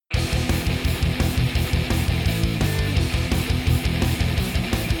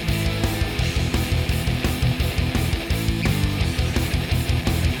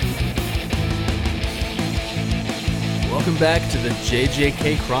back to the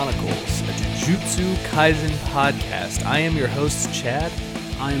JJK Chronicles, a Jujutsu Kaisen podcast. I am your host, Chad.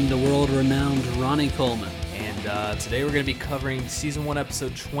 I am the world-renowned Ronnie Coleman. And today we're going to be covering Season 1,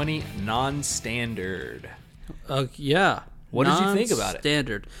 Episode 20, Nonstandard. Yeah. What did you think about it?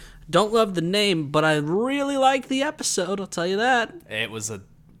 Nonstandard. Don't love the name, but I really liked the episode, I'll tell you that. It was a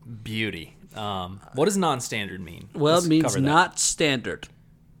beauty. What does Nonstandard mean? Well, Let's it means cover that. not standard.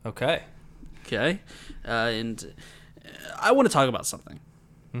 Okay. And I want to talk about something.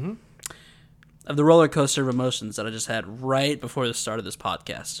 Mm-hmm. Of the roller coaster of emotions that I just had right before the start of this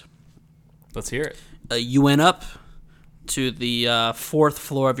podcast. Let's hear it. You went up to the fourth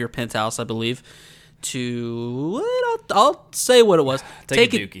floor of your penthouse, I believe, to, I'll say what it was.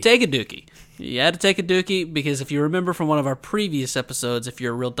 Take a dookie. Take a dookie. You had to take a dookie because if you remember from one of our previous episodes, if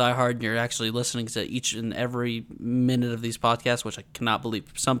you're a real diehard and you're actually listening to each and every minute of these podcasts, which I cannot believe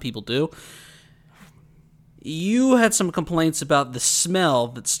some people do, you had some complaints about the smell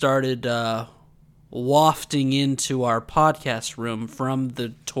that started wafting into our podcast room from the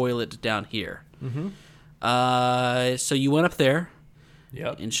toilet down here. Mm-hmm. So you went up there.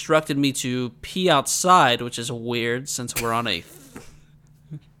 Yep. Instructed me to pee outside, which is weird since we're on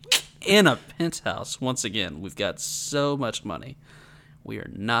in a penthouse. Once again, we've got so much money. We are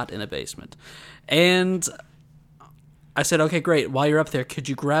not in a basement. And I said, okay, great. While you're up there, could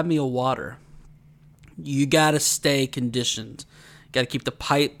you grab me a water? You got to stay conditioned. Got to keep the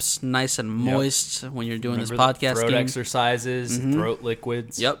pipes nice and moist when you're doing this podcasting. Throat exercises, throat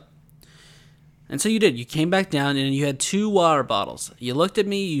liquids. Yep. And so you did. You came back down and you had 2 water bottles. You looked at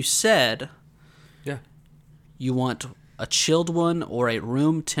me. You said, Yeah. you want a chilled one or a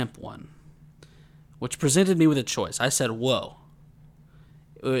room temp one, which presented me with a choice. I said, whoa.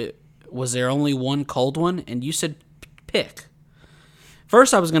 Was there only one cold one? And you said, pick.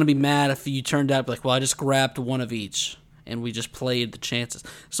 First, I was going to be mad if you turned out like, well, I just grabbed one of each, and we just played the chances.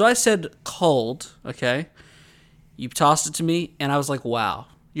 So I said cold, okay? You tossed it to me, and I was like, wow.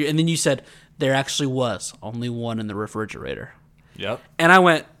 And then you said, there actually was only one in the refrigerator. Yep. And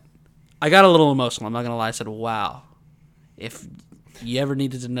I got a little emotional. I'm not going to lie. I said, wow. If you ever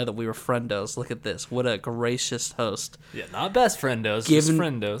needed to know that we were friendos, look at this. What a gracious host. Yeah, not best friendos, just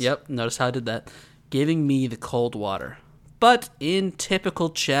friendos. Yep, notice how I did that. Giving me the cold water. But in typical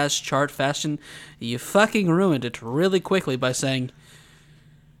Chaz chart fashion, you fucking ruined it really quickly by saying,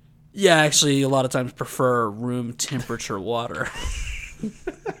 yeah, actually, a lot of times prefer room temperature water.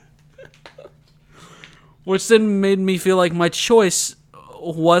 Which then made me feel like my choice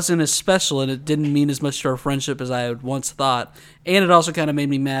wasn't as special and it didn't mean as much to our friendship as I had once thought. And it also kind of made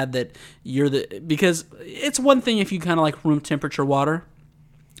me mad that because it's one thing if you kind of like room temperature water.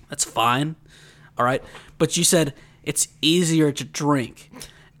 That's fine. All right. But you said it's easier to drink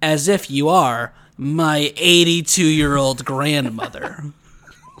as if you are my 82-year-old grandmother.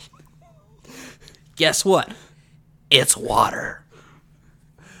 Guess what? It's water.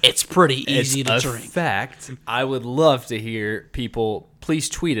 It's pretty easy to drink. In fact, I would love to hear people please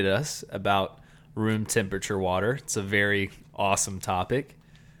tweet at us about room temperature water. It's a very awesome topic.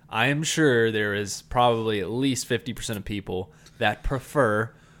 I am sure there is probably at least 50% of people that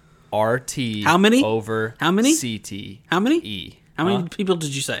prefer RT How many? over How many? CT. How many? E. How many people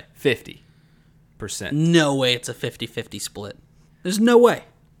did you say? 50%. No way it's a 50-50 split. There's no way.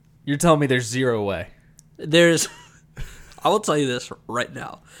 You're telling me there's zero way. I will tell you this right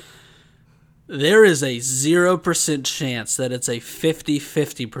now. There is a 0% chance that it's a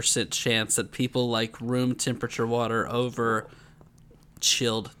 50% chance that people like room temperature water over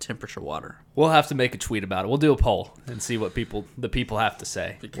chilled temperature water. We'll have to make a tweet about it. We'll do a poll and see what the people have to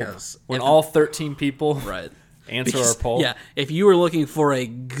say. Because when all 13 people answer Because, our poll. Yeah, if you were looking for a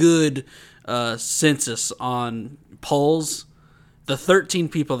good census on polls, the 13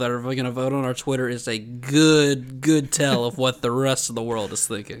 people that are going to vote on our Twitter is a good tell of what the rest of the world is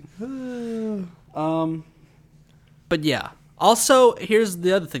thinking. But yeah. Also, here's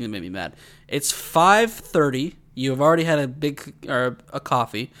the other thing that made me mad. It's 5:30. You have already had a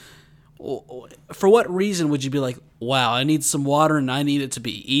coffee. For what reason would you be like, wow, I need some water and I need it to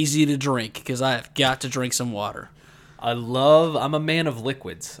be easy to drink because I have got to drink some water? I'm a man of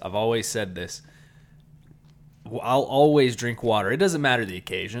liquids. I've always said this. I'll always drink water. It doesn't matter the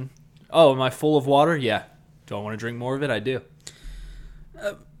occasion. Oh, am I full of water? Yeah. Do I want to drink more of it? I do.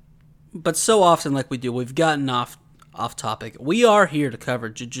 But so often, like we do, we've gotten off topic. We are here to cover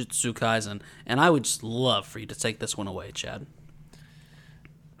Jujutsu Kaisen, and I would just love for you to take this one away, Chad.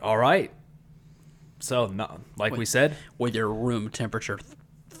 All right. So, we said, with your room temperature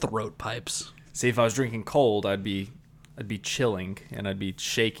throat pipes. See, if I was drinking cold, I'd be chilling and I'd be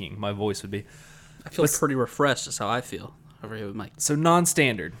shaking. My voice would be. I feel pretty refreshed. Is how I feel over here with Mike. So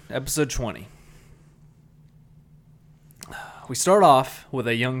Nonstandard, episode 20. We start off with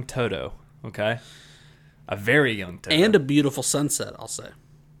a young Toto, okay? A very young Toto. And a beautiful sunset, I'll say.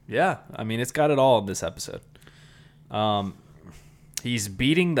 Yeah, I mean, it's got it all in this episode. He's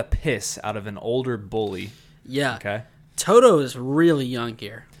beating the piss out of an older bully. Yeah. Okay. Toto is really young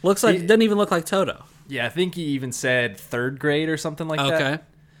here. Doesn't even look like Toto. Yeah, I think he even said 3rd grade or something like that. Okay.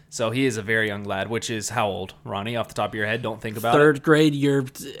 So he is a very young lad, which is how old, Ronnie? Off the top of your head, don't think about 3rd grade, you're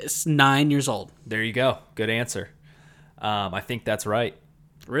 9 years old. There you go. Good answer. I think that's right.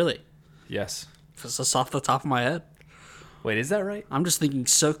 Really? Yes. Just off the top of my head. Wait, is that right? I'm just thinking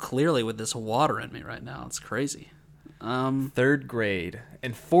so clearly with this water in me right now. It's crazy. 3rd grade.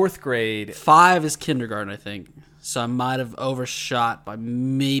 And 4th grade. 5 is kindergarten, I think. So I might have overshot by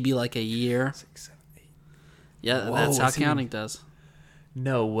maybe like a year. 6, 7, 8. Yeah, whoa, that's how counting does.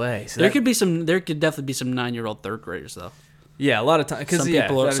 No way. So there could definitely be some 9-year-old 3rd graders though. Yeah, a lot of times.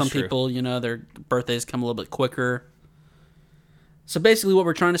 Some people, their birthdays come a little bit quicker. So basically, what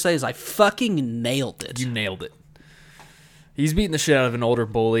we're trying to say is, I fucking nailed it. You nailed it. He's beating the shit out of an older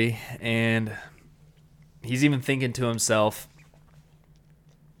bully, and he's even thinking to himself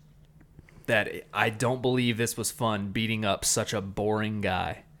that I don't believe this was fun, beating up such a boring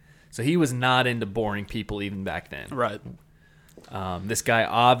guy. So he was not into boring people even back then. Right. This guy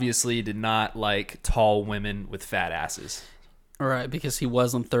obviously did not like tall women with fat asses. Right, because he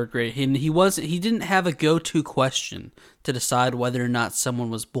was in 3rd grade. He didn't have a go-to question to decide whether or not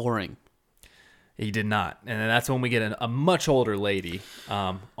someone was boring. He did not. And then that's when we get a much older lady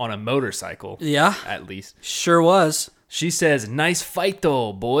on a motorcycle. Yeah. At least. Sure was. She says, "Nice fight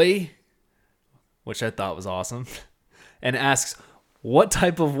though, boy," which I thought was awesome. And asks what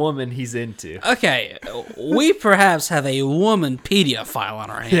type of woman he's into. Okay, we perhaps have a woman pedophile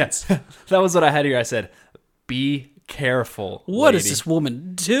on our hands. Yeah, that was what I had here. I said, be careful, What lady. is this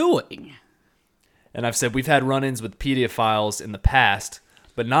woman doing? And I've said we've had run-ins with pedophiles in the past,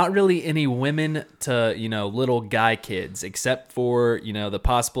 but not really any women to, little guy kids, except for, the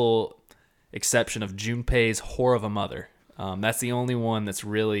possible exception of Junpei's whore of a mother. That's the only one that's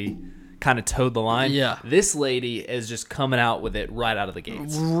really kind of towed the line. Yeah. This lady is just coming out with it right out of the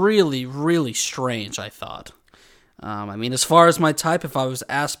gates. Really, really strange, I thought. As far as my type, if I was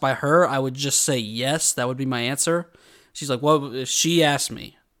asked by her, I would just say yes. That would be my answer. She's like, well, if she asked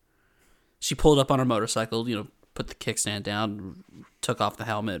me, she pulled up on her motorcycle, put the kickstand down, took off the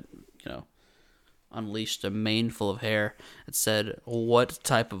helmet, unleashed a mane full of hair, and said, what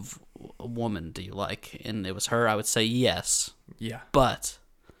type of woman do you like? And it was her. I would say yes. Yeah. But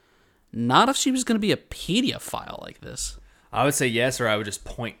not if she was going to be a pedophile like this. I would say yes, or I would just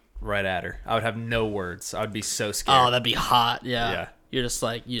point right at her. I would have no words. I would be so scared. Oh, that'd be hot. Yeah. Yeah. You're just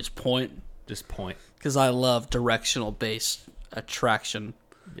like, you just point. Just point. Because I love directional-based attraction.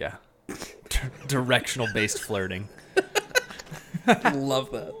 Yeah. Directional-based flirting. Love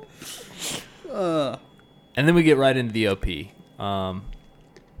that. And then we get right into the OP.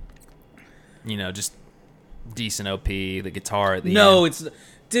 Just decent OP, the guitar at the end. It's...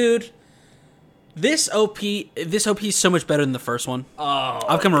 Dude, this OP is so much better than the first one. Oh,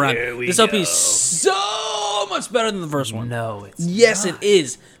 I've come around. This OP go. is so much better than the first one. No, it's Yes, not. it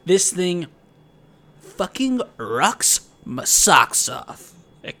is. This thing fucking rocks my socks off.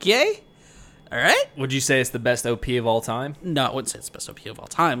 Okay? Alright? Would you say it's the best OP of all time? No, I wouldn't say it's the best OP of all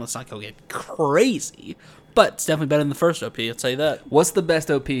time. Let's not go get crazy. But it's definitely better than the first OP, I'll tell you that. What's the best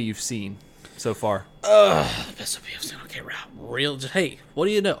OP you've seen so far? The best OP I've seen. Okay, hey, what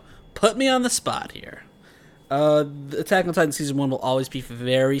do you know? Put me on the spot here. Attack on Titan Season 1 will always be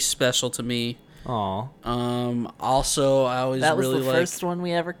very special to me. Aw. Also, I always That was really the like... first one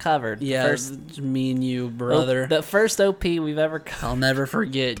we ever covered. Yeah, First, me and you, brother. the first OP we've ever covered. I'll never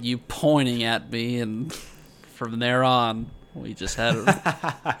forget you pointing at me, and from there on, we just had...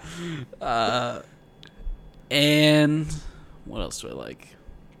 and what else do I like?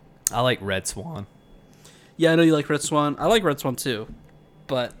 I like Red Swan. Yeah, I know you like Red Swan. I like Red Swan too,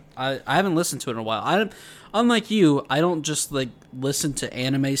 but I haven't listened to it in a while. Unlike you, I don't just listen to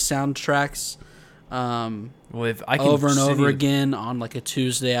anime soundtracks over and over again on a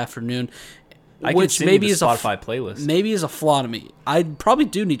Tuesday afternoon. Which maybe is Spotify playlist. Maybe is a flaw to me. I probably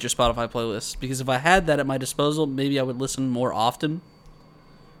do need your Spotify playlist, because if I had that at my disposal, maybe I would listen more often.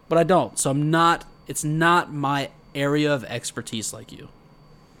 But I don't, so it's not my area of expertise like you.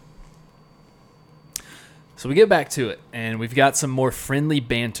 So we get back to it, and we've got some more friendly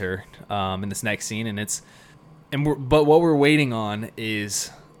banter in this next scene, but what we're waiting on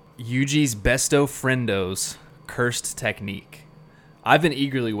is Yuji's besto friendo's cursed technique. I've been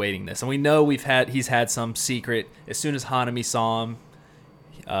eagerly waiting this, and we know he's had some secret. As soon as Hanami saw him,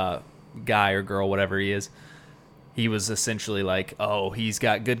 guy or girl, whatever he is, he was essentially like, oh, he's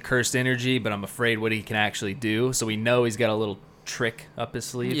got good cursed energy, but I'm afraid what he can actually do. So we know he's got a little trick up his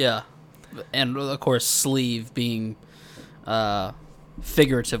sleeve. Yeah. And, of course, sleeve being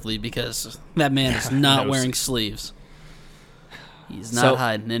figuratively, because that man is not wearing sleeves. He's not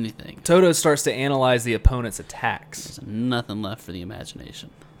hiding anything. Toto starts to analyze the opponent's attacks. There's nothing left for the imagination.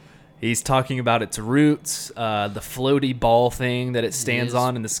 He's talking about its roots, the floaty ball thing that it stands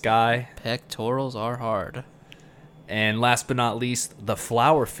on in the sky. Pectorals are hard. And last but not least, the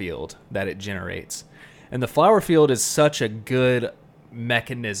flower field that it generates. And the flower field is such a good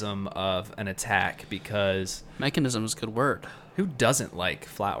mechanism of an attack because... Mechanism is a good word. Who doesn't like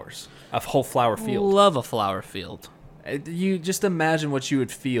flowers? A whole flower field. Love a flower field. You just imagine what you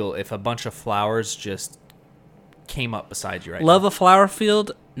would feel if a bunch of flowers just came up beside you right Love now. a flower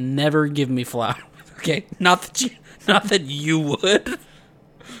field. Never give me flowers. Okay, not that you would.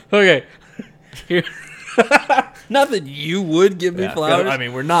 Okay, here. Not that you would give me flowers. I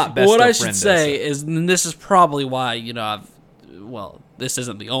mean, we're not best What of I should friends, say so. is, and this is probably why this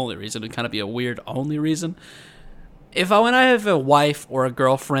isn't the only reason. It'd kind of be a weird only reason. When I have a wife or a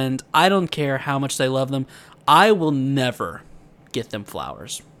girlfriend, I don't care how much they love them. I will never get them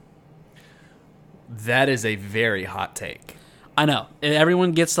flowers. That is a very hot take. I know.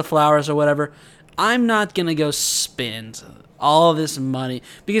 Everyone gets the flowers or whatever. I'm not going to go spend all this money.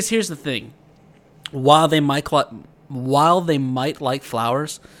 Because here's the thing. While they might like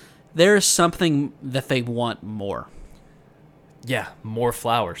flowers, there is something that they want more. Yeah, more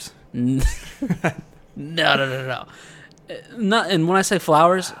flowers. No. And when I say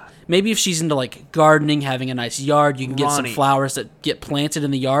flowers, maybe if she's into like gardening, having a nice yard, you can get some flowers that get planted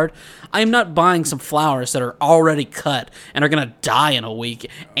in the yard. I am not buying some flowers that are already cut and are gonna die in a week,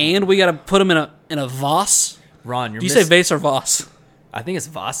 and we gotta put them in a vase. Ron, Do you say vase or vase? I think it's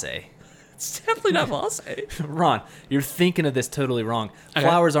vase. It's definitely not vase. Ron, you're thinking of this totally wrong. Okay.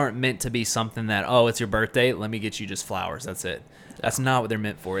 Flowers aren't meant to be something that, oh, it's your birthday, let me get you just flowers. That's it. That's not what they're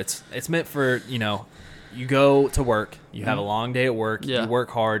meant for. It's meant for, you go to work, you have a long day at work, you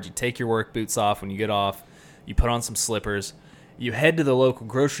work hard, you take your work boots off when you get off, you put on some slippers, you head to the local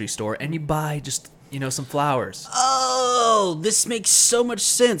grocery store, and you buy just, some flowers. Oh, this makes so much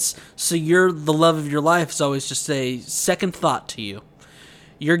sense. So the love of your life is always just a second thought to you.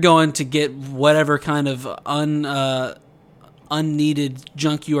 You're going to get whatever kind of unneeded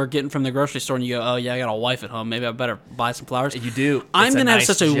junk you are getting from the grocery store, and you go, oh yeah, I got a wife at home, maybe I better buy some flowers. You do. I'm going to have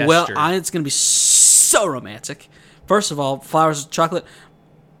such a gesture. it's going to be so romantic. First of all, flowers with chocolate.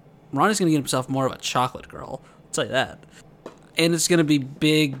 Ronnie's going to get himself more of a chocolate girl. I'll tell you that. And it's going to be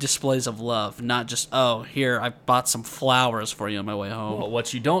big displays of love, not just, oh, here, I bought some flowers for you on my way home. Well,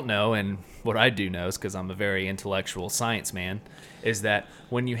 what you don't know, and what I do know is because I'm a very intellectual science man, is that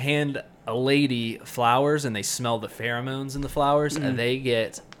when you hand a lady flowers and they smell the pheromones in the flowers, they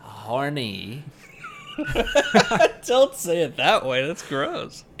get horny. Don't say it that way. That's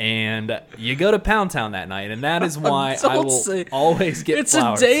gross. And you go to Pound Town that night, and that is why I will always get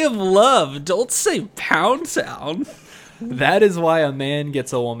flowers. It's a day of love. Don't say Pound Town. That is why a man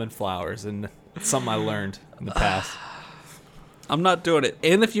gets a woman flowers, and it's something I learned in the past. I'm not doing it.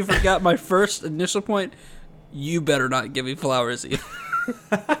 And if you forgot my first initial point, you better not give me flowers either.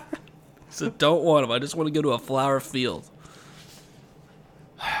 So don't want them. I just want to go to a flower field.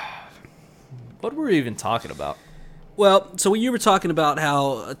 What were we even talking about? Well, so you were talking about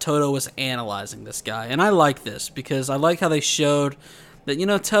how Toto was analyzing this guy, and I like this because I like how they showed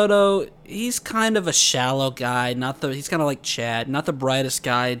that, Toto, he's kind of a shallow guy. He's kind of like Chad, not the brightest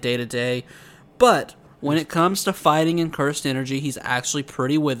guy day to day, but when it comes to fighting and cursed energy, he's actually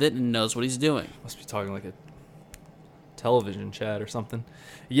pretty with it and knows what he's doing. Must be talking like a television chat or something.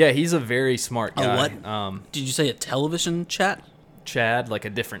 Yeah, he's a very smart guy. What? Did you say a television chat? Chad, like a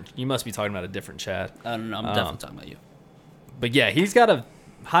different... You must be talking about a different Chad. I don't know. I'm definitely talking about you. But yeah, he's got a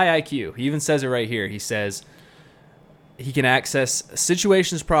high IQ. He even says it right here. He says he can access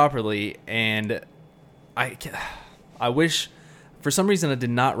situations properly, and I wish... For some reason, I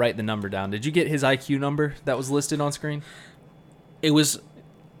did not write the number down. Did you get his IQ number that was listed on screen? It was...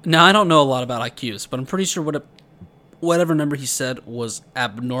 Now, I don't know a lot about IQs, but I'm pretty sure whatever number he said was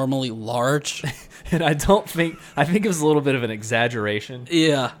abnormally large. And I think it was a little bit of an exaggeration.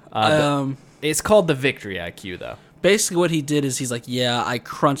 Yeah. It's called the victory IQ, though. Basically what he did is he's like, yeah, I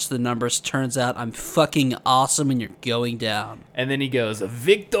crunched the numbers. Turns out I'm fucking awesome and you're going down. And then he goes,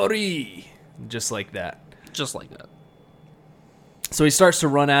 victory! Just like that. Just like that. So he starts to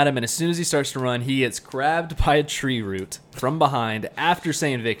run at him, and as soon as he starts to run, he gets grabbed by a tree root from behind after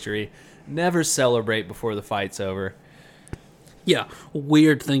saying victory. Never celebrate before the fight's over. Yeah,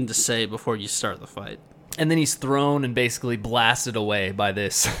 weird thing to say before you start the fight. And then he's thrown and basically blasted away by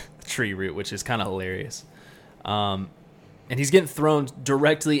this tree root, which is kind of hilarious. And he's getting thrown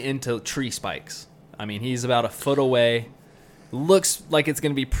directly into tree spikes. I mean, he's about a foot away. Looks like it's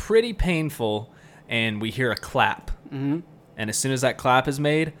going to be pretty painful, and we hear a clap. Mm-hmm. And as soon as that clap is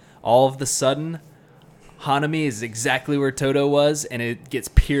made, all of the sudden, Hanami is exactly where Toto was, and it gets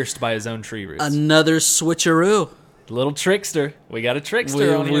pierced by his own tree roots. Another switcheroo. Little trickster. We got a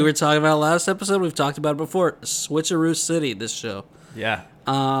trickster on here. We were talking about it last episode. We've talked about it before. Switcheroo City, this show. Yeah.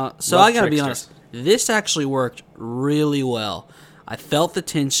 So I got to be honest. This actually worked really well. I felt the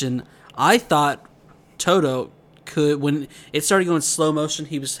tension. I thought Toto could, when it started going slow motion,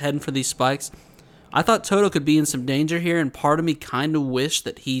 he was heading for these spikes. I thought Toto could be in some danger here, and part of me kind of wished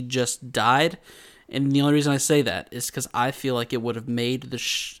that he just died. And the only reason I say that is because I feel like it would have made the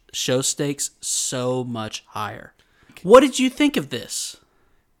show stakes so much higher. What did you think of this?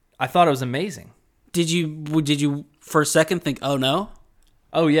 I thought it was amazing. Did you for a second think, oh no?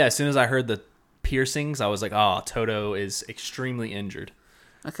 Oh yeah, as soon as I heard the piercings, I was like, oh, Toto is extremely injured.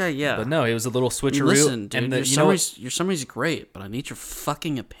 Okay, yeah. But no, it was a little switcheroo. Listen, dude, and your summary's great, but I need your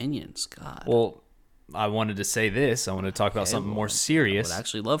fucking opinions, God. Well, I wanted to say this. I wanted to talk about something more serious. I would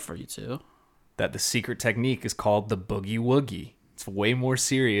actually love for you to. That the secret technique is called the boogie woogie. It's way more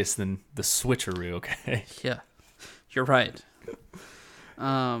serious than the switcheroo, okay? Yeah, you're right.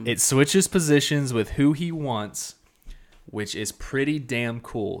 It switches positions with who he wants, which is pretty damn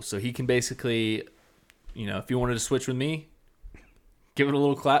cool. So he can basically, if you wanted to switch with me, give it a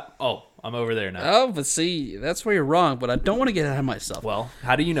little clap. Oh, I'm over there now. Oh, but see, that's where you're wrong, but I don't want to get ahead of myself. Well,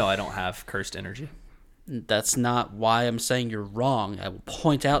 how do you know I don't have cursed energy? That's not why I'm saying you're wrong. I will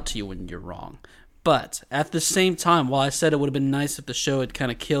point out to you when you're wrong. But at the same time, while I said it would have been nice if the show had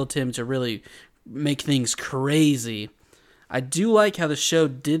kind of killed him to really make things crazy, I do like how the show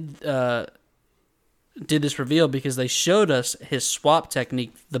did this reveal, because they showed us his swap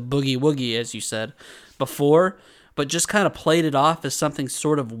technique, the boogie woogie, as you said, before, but just kind of played it off as something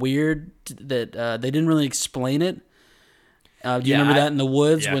sort of weird that they didn't really explain it. Do you remember that in the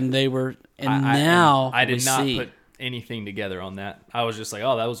woods when they were... And I did not put anything together on that. I was just like,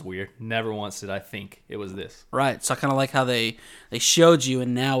 oh, that was weird. Never once did I think it was this. Right. So I kind of like how they showed you,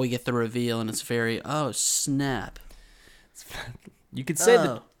 and now we get the reveal, and it's very, oh, snap. You could say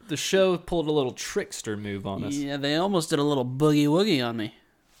that the show pulled a little trickster move on us. Yeah, they almost did a little boogie woogie on me.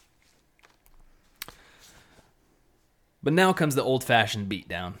 But now comes the old-fashioned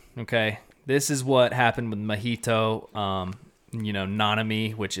beatdown, okay? This is what happened with Mahito,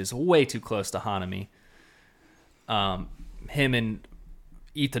 Nanami, which is way too close to Hanami. Him and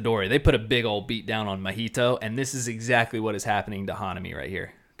Itadori, they put a big old beat down on Mahito, and this is exactly what is happening to Hanami right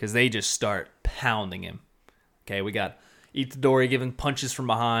here, because they just start pounding him. Okay, we got Itadori giving punches from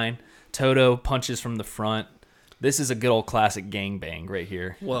behind, Toto punches from the front. This is a good old classic gangbang right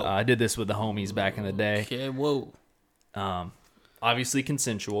here. Whoa. I did this with the homies back in the day. Okay, whoa. Obviously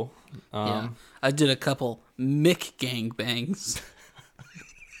consensual. Yeah, I did a couple Mick gangbangs.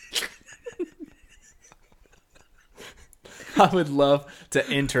 I would love to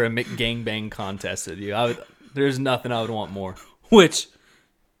enter a Mick gangbang contest with you. There's nothing I would want more. Which,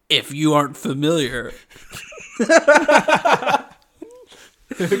 if you aren't familiar...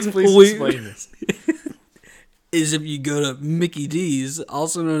 Please explain this. Is if you go to Mickey D's,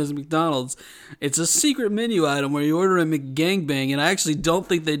 also known as McDonald's, it's a secret menu item where you order a McGangbang, and I actually don't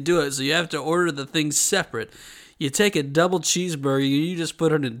think they do it, so you have to order the thing separate. You take a double cheeseburger, you just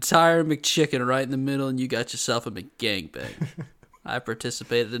put an entire McChicken right in the middle, and you got yourself a McGangbang. I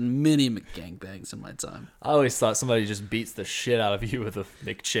participated in many McGangbangs in my time. I always thought somebody just beats the shit out of you with a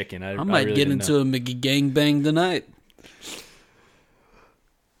McChicken. I might really get into a McGangbang tonight.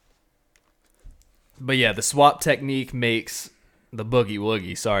 But yeah, the swap technique makes the boogie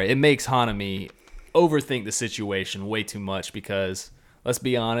woogie. Sorry, it makes Hanami overthink the situation way too much, because let's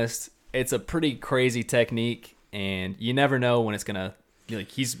be honest, it's a pretty crazy technique, and you never know when it's gonna.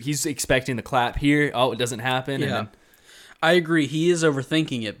 He's expecting the clap here. Oh, it doesn't happen. Yeah, and then, I agree. He is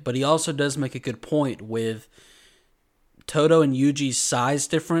overthinking it, but he also does make a good point with Toto and Yuji's size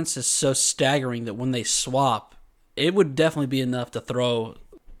difference is so staggering that when they swap, it would definitely be enough to throw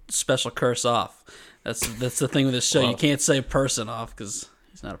Special Curse off. That's the thing with this show. You can't say person off because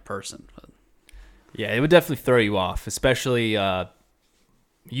he's not a person. But. Yeah, it would definitely throw you off, especially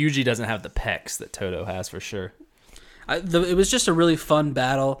Yuji doesn't have the pecs that Toto has for sure. It was just a really fun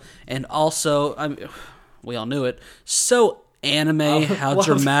battle, and also, we all knew it, so anime how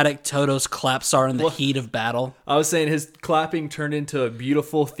dramatic Toto's claps are in the heat of battle. I was saying his clapping turned into a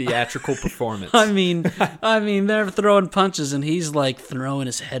beautiful theatrical performance. I mean, they're throwing punches and he's like throwing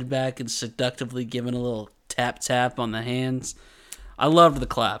his head back and seductively giving a little tap on the hands. I loved the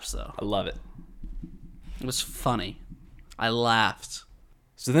claps though. I love it. It was funny. I laughed.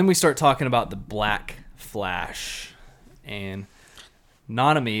 So then we start talking about the Black Flash. And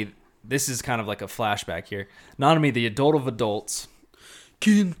Nanami, this is kind of like a flashback here. Nanami, the adult of adults,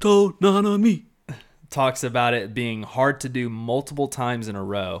 Kinto Nanami, talks about it being hard to do multiple times in a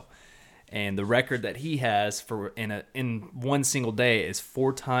row. And the record that he has for in one single day is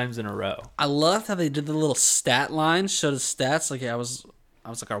 4 times in a row. I loved how they did the little stat line, showed his stats. Like I was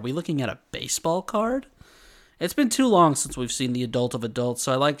like, are we looking at a baseball card? It's been too long since we've seen the adult of adults,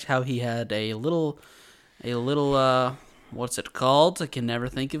 so I liked how he had a little what's it called? I can never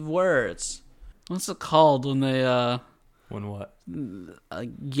think of words. What's it called when they When what? a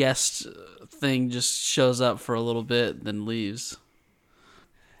guest thing just shows up for a little bit then leaves?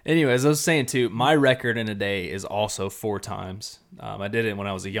 Anyways, I was saying too, my record in a day is also 4 times. I did it when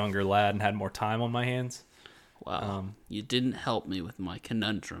I was a younger lad and had more time on my hands. Wow, you didn't help me with my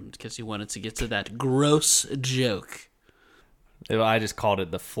conundrum because you wanted to get to that gross joke. I just called it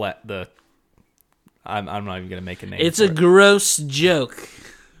the. I'm not even gonna make a name. It's for a gross joke.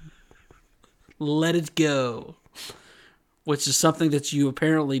 Let it go. Which is something that you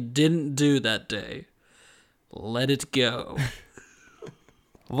apparently didn't do that day. Let it go.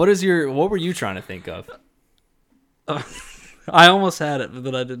 What were you trying to think of? I almost had it, but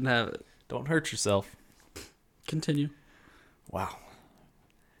then I didn't have it. Don't hurt yourself. Continue. Wow.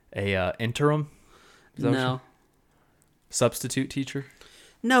 A interim? Is that what No. substitute teacher?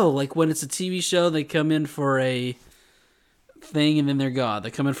 No, like when it's a TV show, they come in for a thing and then they're gone.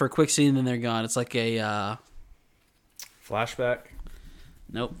 They come in for a quick scene and then they're gone. It's like a Flashback?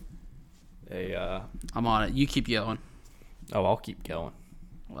 nope. I'm on it. You keep going. I'll keep going.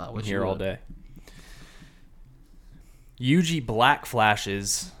 Well, I'm here all day. Yuji Black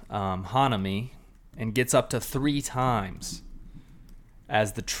flashes Hanami and gets up to 3 times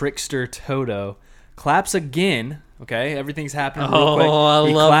as the trickster Toto claps again. Okay, everything's happening real quick. I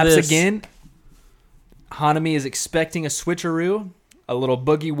love claps this. again. Hanami is expecting a switcheroo, a little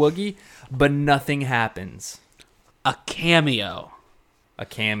boogie woogie, but nothing happens. A cameo. A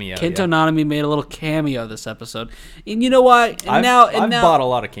cameo. Kento yeah. Nanami made a little cameo this episode. And you know why? I've bought a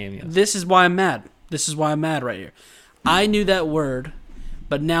lot of cameos. This is why I'm mad. This is why I'm mad right here. I knew that word,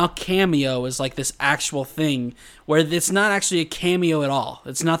 but now cameo is like this actual thing where it's not actually a cameo at all.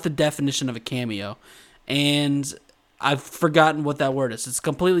 It's not the definition of a cameo. And I've forgotten what that word is. It's a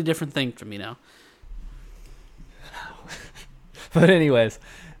completely different thing for me now. But anyways,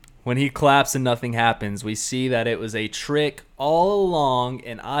 when he claps and nothing happens, we see that it was a trick all along,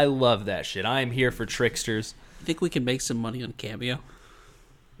 and I love that shit. I am here for tricksters. You think we can make some money on cameo?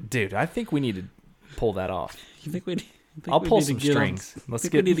 Dude, I think we need to pull that off. You think we need? I'll pull some strings.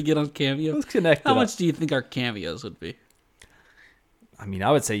 We need to get on cameo. Let's connect. How much do you think our cameos would be? I mean,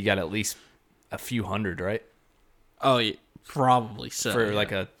 I would say you got at least a few hundred, right? Oh, yeah, probably so. For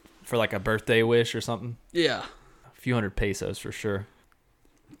like a birthday wish or something. Yeah. A few hundred pesos for sure.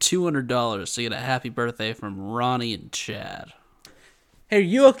 $200 to get a happy birthday from Ronnie and Chad. Hey, are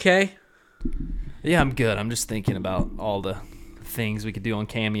you okay? Yeah, I'm good. I'm just thinking about all the things we could do on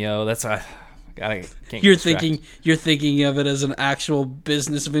Cameo. That's You're thinking of it as an actual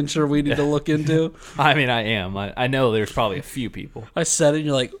business venture we need to look into. I mean, I am. I know there's probably a few people. I said it, and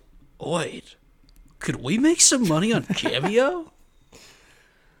you're like, wait, could we make some money on Cameo?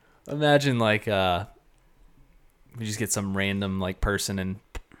 Imagine like we just get some random like person in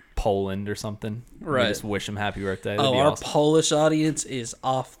Poland or something. Right. We just wish them happy birthday. Oh, our awesome. Polish audience is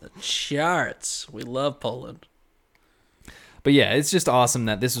off the charts. We love Poland. But yeah, it's just awesome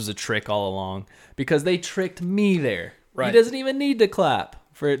that this was a trick all along because they tricked me there. Right. He doesn't even need to clap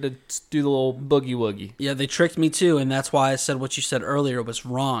for it to do the little boogie woogie. Yeah, they tricked me too, and that's why I said what you said earlier was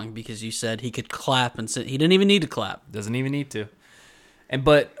wrong, because you said he could clap and he didn't even need to clap. Doesn't even need to.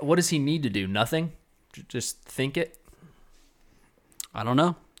 But what does he need to do? Nothing? Just think it? I don't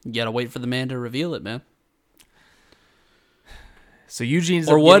know. You gotta wait for the man to reveal it, man. So Eugene's.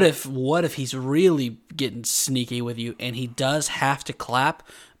 Or what if he's really getting sneaky with you and he does have to clap,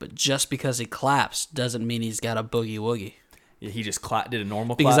 but just because he claps doesn't mean he's got a boogie woogie. Yeah, he just did a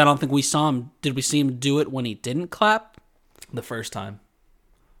normal clap? Because I don't think we saw him. Did we see him do it when he didn't clap? The first time.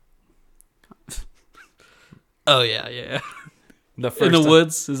 Oh yeah. The first in the time.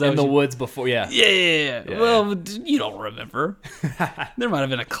 woods? Is that in the woods before? Yeah. Yeah. Yeah. Well, you don't remember. There might have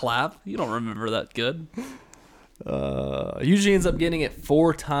been a clap. You don't remember that good. Usually ends up getting it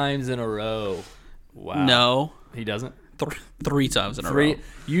 4 times in a row. Wow. No. He doesn't? 3 times in a row.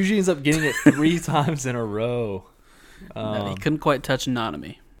 Usually ends up getting it 3 times in a row. No, he couldn't quite touch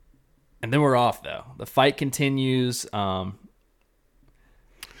Nanami. And then we're off, though. The fight continues.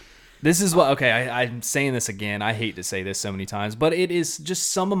 This is what... Okay, I'm saying this again. I hate to say this so many times, but it is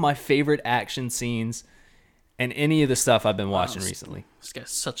just some of my favorite action scenes and any of the stuff I've been watching recently. This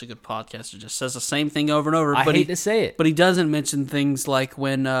guy's such a good podcaster. Just says the same thing over and over. I hate to say it. But he doesn't mention things like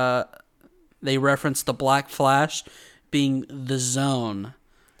when they reference the Black Flash being the zone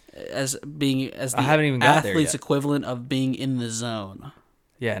as the I haven't even got there athlete's yet. equivalent of being in the zone.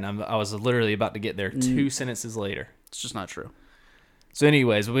 Yeah, and I was literally about to get there 2 sentences later. It's just not true. So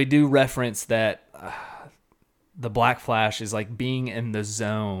anyways, we do reference that the Black Flash is like being in the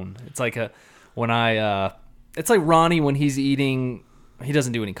zone. It's like it's like Ronnie when he's eating, he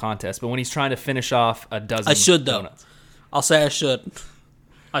doesn't do any contests, but when he's trying to finish off a dozen I should, though. donuts. I'll say I should.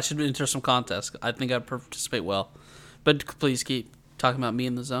 I should enter some contests. I think I'd participate well. But please keep talking about me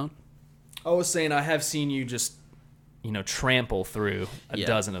in the zone. I was saying I have seen you just, trample through a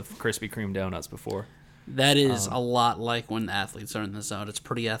dozen of Krispy Kreme donuts before. That is a lot like when athletes are in the zone. It's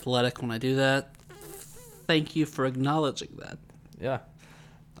pretty athletic when I do that. Thank you for acknowledging that. Yeah.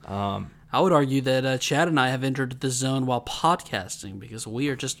 I would argue that Chad and I have entered the zone while podcasting because we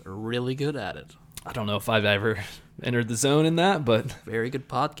are just really good at it. I don't know if I've ever entered the zone in that, but Very good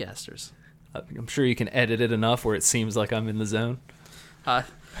podcasters. I'm sure you can edit it enough where it seems like I'm in the zone.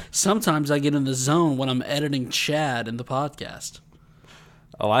 Sometimes I get in the zone when I'm editing Chad in the podcast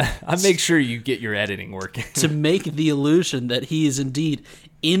Oh, I make sure you get your editing working. to make the illusion that he is indeed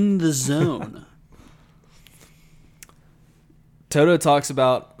in the zone. Toto talks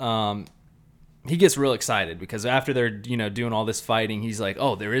about he gets real excited because after they're doing all this fighting, he's like,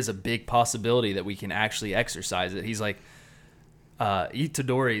 oh, there is a big possibility that we can actually exercise it. He's like,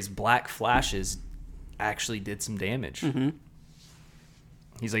 Itadori's Black Flashes actually did some damage. Mm-hmm.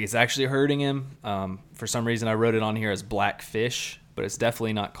 He's like, it's actually hurting him. For some reason, I wrote it on here as Black Fish, but it's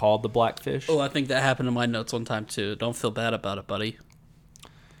definitely not called the Black Fish. Oh, I think that happened in my notes one time too. Don't feel bad about it, buddy.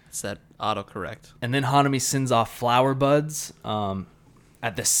 It's that autocorrect. And then Hanami sends off flower buds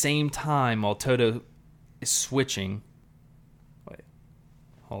at the same time while Toto is switching. Wait,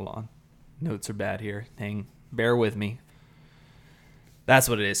 hold on. Notes are bad here. Bear with me. That's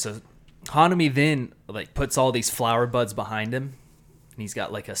what it is. So Hanami then puts all these flower buds behind him. And he's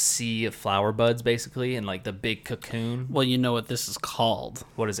got a sea of flower buds basically and the big cocoon. Well, you know what this is called.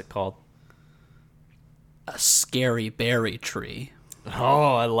 What is it called? A scary berry tree.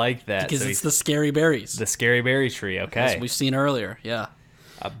 Oh, I like that. Because So it's the scary berries. the scary berry tree. Okay. As we've seen earlier, yeah.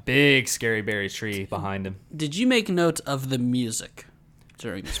 A big scary berry tree behind him. Did you make note of the music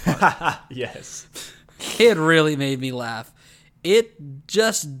during this part? Yes. It really made me laugh. It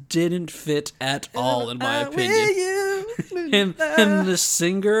just didn't fit at all, in my opinion. And the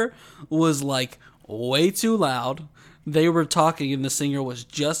singer was way too loud. They were talking, and the singer was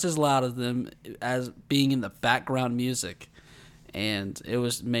just as loud as them as being in the background music, and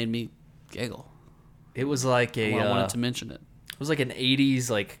it made me giggle. It was like a. I wanted to mention it. It was like an 80s,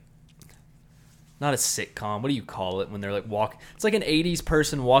 not a sitcom. What do you call it when they're walking? It's like an 80s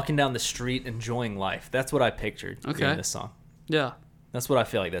person walking down the street enjoying life. That's what I pictured in this song. Yeah. That's what I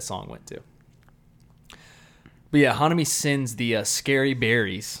feel like that song went to. But yeah, Hanami sends the scary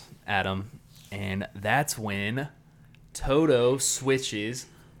berries at him, and that's when Toto switches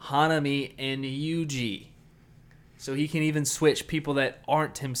Hanami and Yuji. So he can even switch people that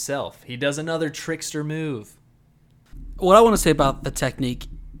aren't himself. He does another trickster move. What I want to say about the technique,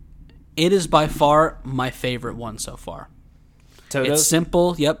 it is by far my favorite one so far. Toto's? It's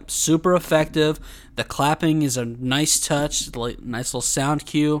simple, super effective. The clapping is a nice touch, nice little sound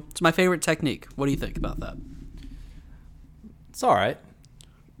cue. It's my favorite technique. What do you think about that? It's all right.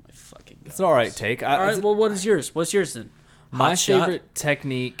 It's all right, take. All right, well, what is yours? What's yours then? My Hot shot? favorite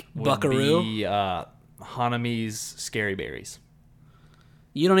technique would Buckaroo? be Hanami's scary berries.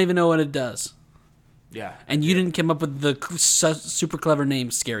 You don't even know what it does. Yeah. And you didn't come up with the super clever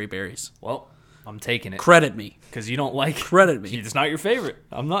name, Scary Berries. Well, I'm taking it. Credit me. Because you don't like... Credit me. It's not your favorite.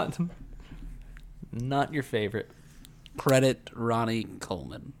 I'm not... Not your favorite. Credit Ronnie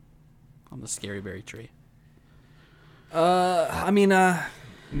Coleman on the Scary Berry tree.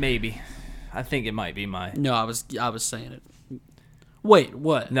 Maybe. I think it might be my... No, I was saying it. Wait,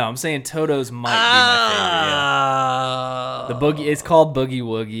 what? No, I'm saying Toto's might be my favorite, yeah. The boogie... It's called Boogie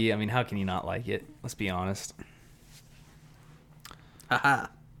Woogie. I mean, how can you not like it? Let's be honest. Haha.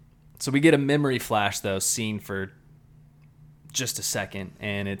 So we get a memory flash, though, seen for just a second,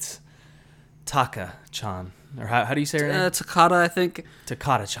 and it's Taka-chan. Or how do you say her name? Takata, I think.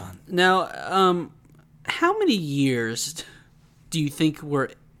 Takata-chan. Now, how many years do you think were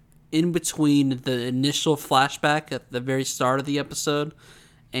in between the initial flashback at the very start of the episode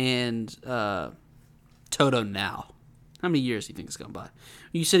and Toto now? How many years do you think has gone by?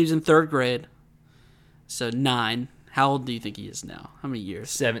 You said he was in 3rd grade, so 9. How old do you think he is now? How many years?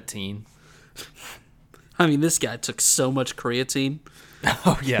 17. I mean, this guy took so much creatine.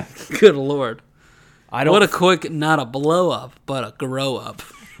 Oh, yeah. Good Lord. What a quick, not a blow up, but a grow up.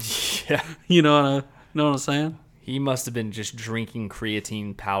 Yeah. You know what I'm saying? He must have been just drinking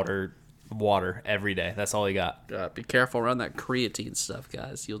creatine powder water every day. That's all he got. Be careful around that creatine stuff,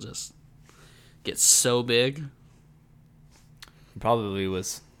 guys. You'll just get so big. He probably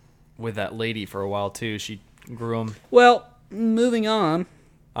was with that lady for a while, too. She grew him. Well, moving on.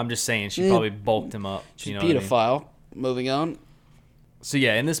 I'm just saying, she probably bulked him up. She's you know pedophile. Moving on. So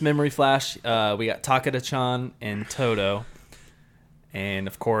yeah, in this memory flash, we got Takata-chan and Toto. And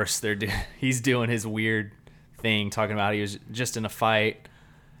of course, he's doing his weird thing, talking about he was just in a fight.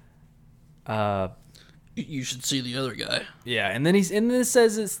 You should see the other guy. Yeah, and then this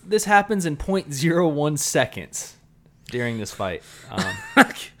says this happens in 0.01 seconds during this fight.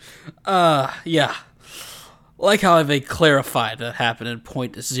 Yeah. Like how they clarified that happened in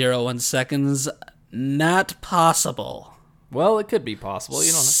 0.01 seconds. Not possible. Well, it could be possible.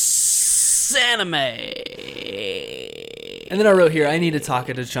 You don't know. Anime. And then I wrote here, I need a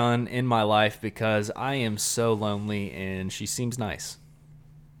Takata-chan in my life because I am so lonely and she seems nice.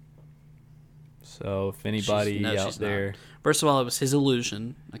 So if anybody out there... Not. First of all, it was his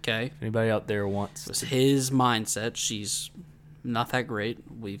illusion, okay? If anybody out there wants... It was his mindset. She's not that great.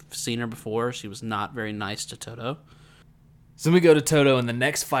 We've seen her before. She was not very nice to Toto. So then we go to Toto in the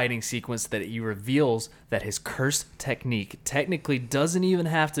next fighting sequence that he reveals that his cursed technique technically doesn't even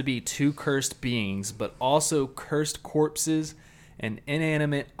have to be 2 cursed beings, but also cursed corpses and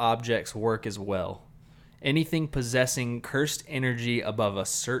inanimate objects work as well. Anything possessing cursed energy above a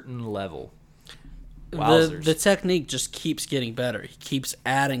certain level. Wowzers. The technique just keeps getting better. He keeps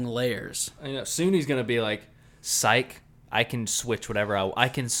adding layers. I know, soon he's going to be like, psych, I can switch whatever I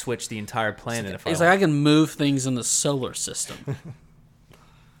can switch the entire planet if I want. He's like, I can move things in the solar system.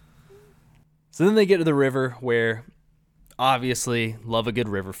 So then they get to the river where, obviously, love a good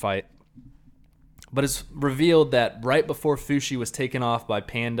river fight. But it's revealed that right before Fushi was taken off by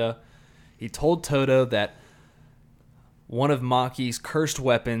Panda, he told Toto that one of Maki's cursed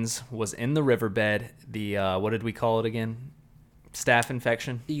weapons was in the riverbed. The, what did we call it again? Staph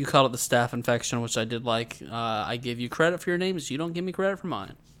infection? You called it the staph infection, which I did like. I give you credit for your names. You don't give me credit for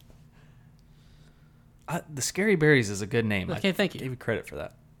mine. The Scary Berries is a good name. Okay, thank you. I gave you credit for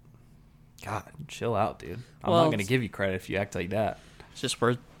that. God, chill out, dude. I'm Well, not going to give you credit if you act like that. It's just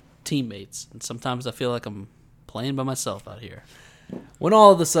we're teammates, and sometimes I feel like I'm playing by myself out here. When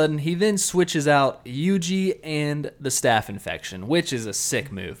all of a sudden, he then switches out Yuji and the staph infection, which is a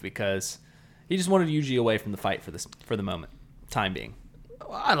sick move because he just wanted Yuji away from the fight for the moment, time being.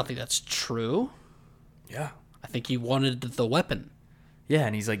 I don't think that's true. Yeah. I think he wanted the weapon. Yeah,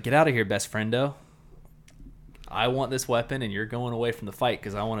 and he's like, get out of here, best friendo. I want this weapon, and you're going away from the fight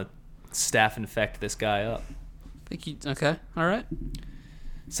because I want to staph infect this guy up. Okay, all right.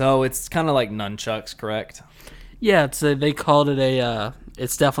 So it's kind of like nunchucks, correct? Yeah, they called it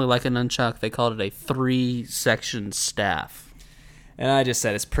it's definitely like a nunchuck. They called it a 3-section staff. And I just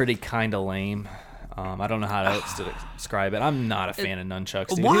said it's pretty kind of lame. I don't know how else to describe it. I'm not a fan of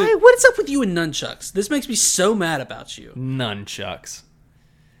nunchucks. Dude. Why? What is up with you and nunchucks? This makes me so mad about you. Nunchucks.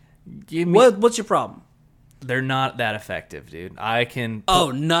 What's your problem? They're not that effective, dude. I can...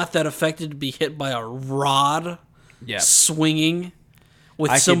 not that effective to be hit by a rod swinging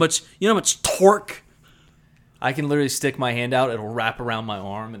with much... You know how much torque... I can literally stick my hand out. It'll wrap around my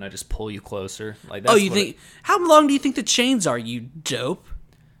arm, and I just pull you closer. Like you think? How long do you think the chains are? You dope.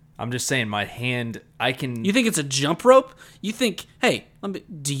 I'm just saying, my hand. I can. You think it's a jump rope? You think? Hey,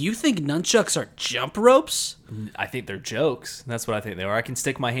 do you think nunchucks are jump ropes? I think they're jokes. That's what I think they are. I can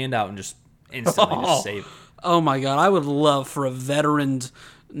stick my hand out and just instantly just save it. Oh my god! I would love for a veteran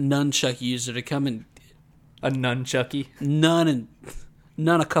nunchuck user to come and a nunchucky. None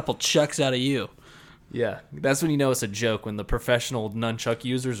a couple chucks out of you. Yeah, that's when you know it's a joke, when the professional nunchuck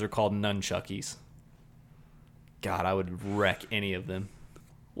users are called nunchuckies. God, I would wreck any of them.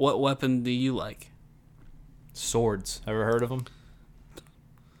 What weapon do you like? Swords. Ever heard of them?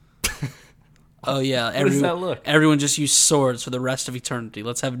 Oh, yeah. How does that look? Everyone just use swords for the rest of eternity.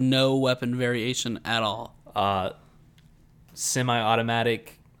 Let's have no weapon variation at all.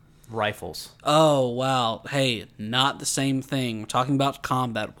 Semi-automatic rifles. Oh, wow. Hey, not the same thing. We're talking about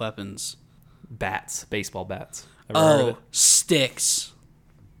combat weapons. Bats, baseball bats. Ever heard of it? Sticks.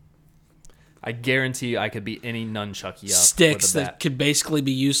 I guarantee you I could beat any nunchucky up Sticks with a bat. that could basically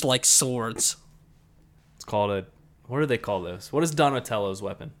be used like swords. It's called a... What do they call those? What is Donatello's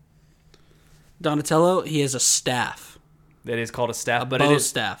weapon? Donatello, he has a staff. It is called a staff, but bow it is,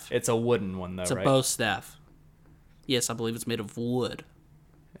 staff. It's a wooden one, though, It's right? a bow staff. Yes, I believe it's made of wood.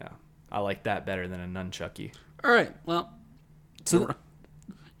 Yeah. I like that better than a nunchucky. All right, well, So,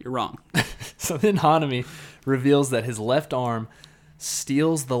 you're wrong. so then Hanami reveals that his left arm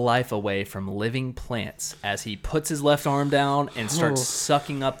steals the life away from living plants as he puts his left arm down and starts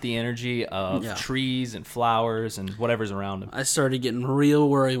sucking up the energy of trees and flowers and whatever's around him. I started getting real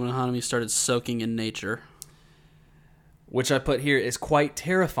worried when Hanami started soaking in nature. Which I put here is quite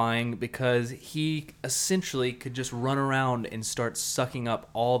terrifying because he essentially could just run around and start sucking up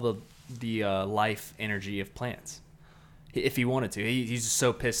all the life energy of plants. If he wanted to. He's just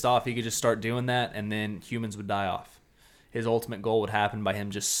so pissed off, he could just start doing that and then humans would die off. His ultimate goal would happen by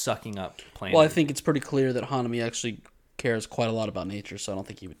him just sucking up plants. Well, I think it's pretty clear that Hanami actually cares quite a lot about nature, so I don't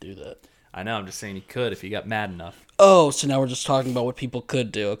think he would do that. I know, I'm just saying he could if he got mad enough. Oh, so now we're just talking about what people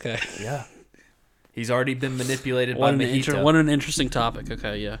could do, okay. Yeah. He's already been manipulated by Mojito. What an interesting topic,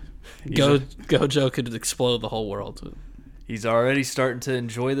 okay, yeah. Gojo could explode the whole world. He's already starting to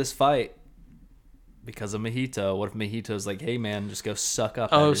enjoy this fight because of Mojito. What if Mojito's like, hey man, just go suck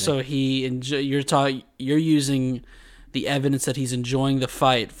up everything. So you're using the evidence that he's enjoying the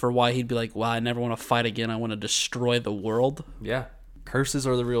fight for why he'd be like, wow, I never want to fight again. I want to destroy the world. Yeah. Curses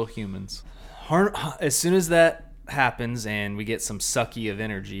are the real humans. As soon as that happens and we get some sucky of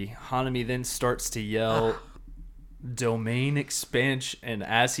energy, Hanami then starts to yell domain expansion, and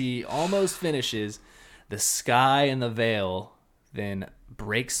as he almost finishes, the sky and the veil then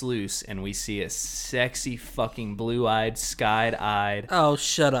breaks loose and we see a sexy fucking blue-eyed, sky-eyed Oh,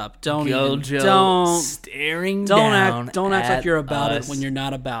 shut up. Gojo staring down Don't act like you're about us. it when you're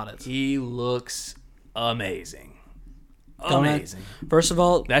not about it. He looks amazing. Don't Amazing. First of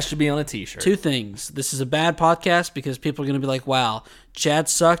all, That should be on a t-shirt. two things. This is a bad podcast because people are going to be like, wow, Chad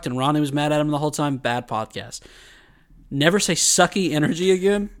sucked and Ronnie was mad at him the whole time. Bad podcast. Never say sucky energy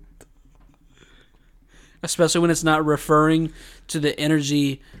again. Especially when it's not referring to the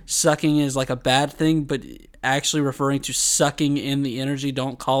energy sucking as like a bad thing, but actually referring to sucking in the energy.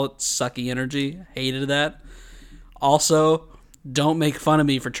 Don't call it sucky energy. Hated that. Also, don't make fun of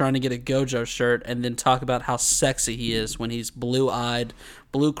me for trying to get a Gojo shirt and then talk about how sexy he is when he's blue-eyed,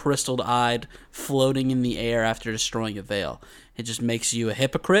 blue-crystalled-eyed, floating in the air after destroying a veil. It just makes you a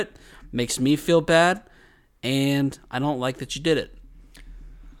hypocrite, makes me feel bad, and I don't like that you did it.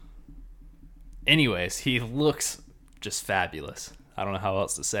 Anyways, he looks just fabulous. I don't know how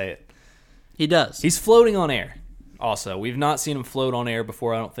else to say it. He does. He's floating on air. Also, we've not seen him float on air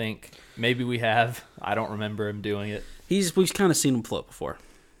before, I don't think. Maybe we have. I don't remember him doing it. We've kind of seen him float before.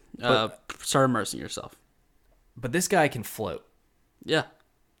 Start immersing yourself. But this guy can float Yeah.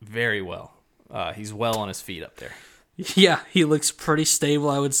 very well. He's well on his feet up there. Yeah, he looks pretty stable.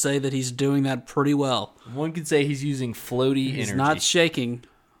 I would say that he's doing that pretty well. One could say he's using floaty energy. He's not shaking.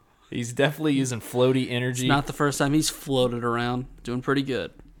 He's definitely using floaty energy. It's not the first time he's floated around. Doing pretty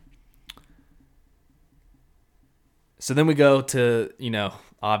good. So then we go to,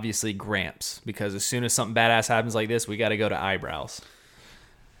 obviously Gramps, because as soon as something badass happens like this, we got to go to eyebrows.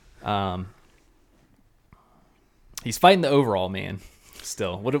 He's fighting the overall man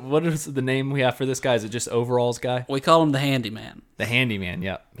still. What is the name we have for this guy? Is it just overalls guy? We call him the handyman. The handyman,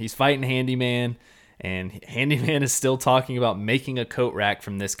 yep. He's fighting handyman, and handyman is still talking about making a coat rack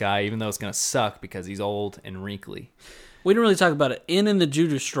from this guy, even though it's going to suck because he's old and wrinkly. We didn't really talk about it. In the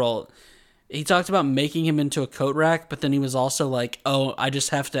Juju Stroll, he talked about making him into a coat rack, but then he was also like, oh, I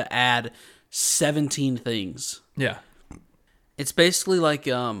just have to add 17 things. Yeah. It's basically like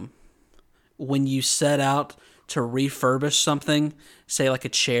when you set out to refurbish something, say like a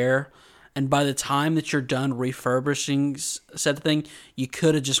chair, and by the time that you're done refurbishing said thing, you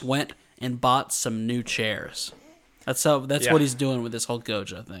could have just went and bought some new chairs. That's what he's doing with this whole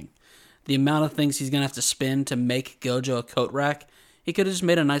Gojo thing. The amount of things he's going to have to spend to make Gojo a coat rack, he could have just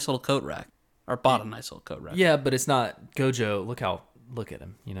made a nice little coat rack. Or bought a nice little coat rack. Yeah, but it's not Gojo. Look at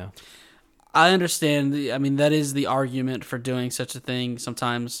him, I understand. That is the argument for doing such a thing.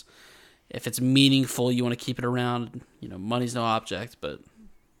 Sometimes, if it's meaningful, you want to keep it around. Money's no object, but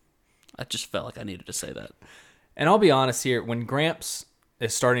I just felt like I needed to say that. And I'll be honest here, when Gramps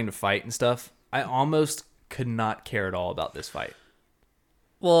is starting to fight and stuff, I almost could not care at all about this fight.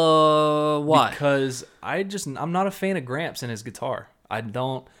 Well, why? Because I'm not a fan of Gramps and his guitar.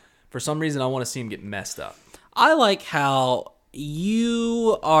 For some reason, I want to see him get messed up. I like how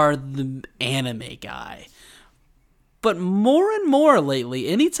you are the anime guy. But more and more lately,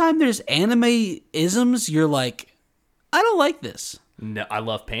 anytime there's anime isms, you're like, I don't like this. No, I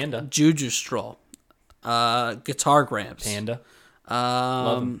love Panda. Juju Stroll. Guitar Gramps. Panda.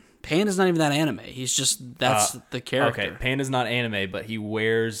 Love him. Panda's not even that anime. He's just, that's the character. Okay, Panda's not anime, but he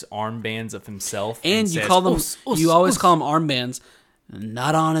wears armbands of himself. And you says, call them, "Us, us, you always us." call them armbands.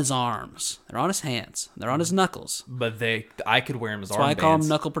 Not on his arms. They're on his hands. They're on his knuckles. But I could wear him as That's why I armbands. call them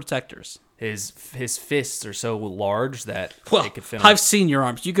knuckle protectors. His fists are so large that Well, they could fit. I've seen your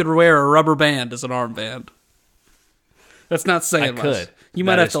arms. You could wear a rubber band as an armband. That's not saying I much. could. You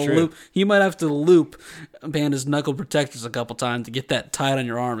might That have is to true. loop. You might have to loop Panda's knuckle protectors a couple times to get that tight on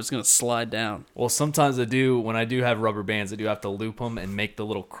your arm. It's gonna slide down. Well, sometimes I do. When I do have rubber bands, I do have to loop them and make the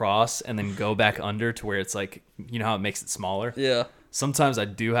little cross, and then go back under to where it's like, you know how it makes it smaller. Yeah. Sometimes I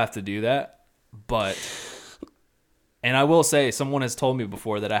do have to do that, but. And I will say, someone has told me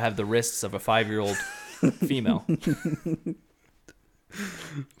before that I have the wrists of a 5-year-old female.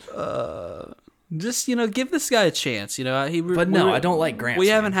 Just give this guy a chance. But no, I don't like Gramps. We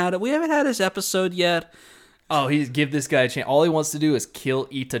man. haven't had it. We haven't had his episode yet. Oh, give this guy a chance. All he wants to do is kill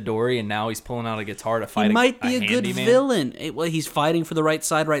Itadori, and now he's pulling out a guitar to fight. He might be a good handyman. villain. Well, he's fighting for the right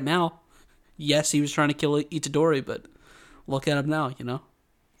side right now. Yes, he was trying to kill Itadori, but look at him now.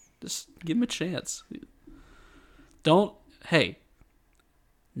 Just give him a chance.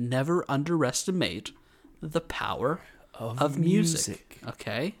 Never underestimate the power of music.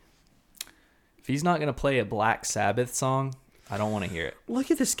 Okay? If he's not going to play a Black Sabbath song, I don't want to hear it.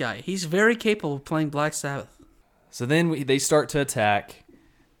 Look at this guy. He's very capable of playing Black Sabbath. So then they start to attack,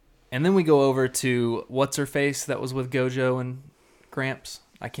 and then we go over to what's-her-face that was with Gojo and Gramps.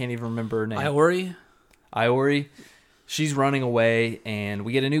 I can't even remember her name. Iori. She's running away, and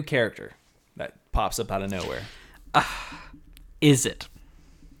we get a new character that pops up out of nowhere. Is it?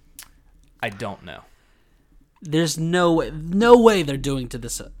 I don't know. There's no way they're doing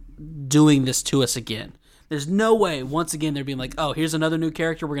this to us again. There's no way, once again, they're being like, oh, here's another new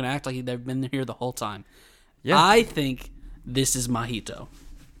character. We're going to act like they've been here the whole time. Yeah. I think this is Mahito.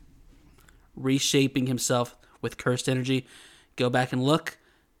 Reshaping himself with cursed energy. Go back and look.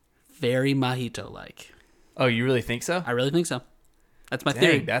 Very Mahito-like. Oh, you really think so? I really think so. That's my Dang,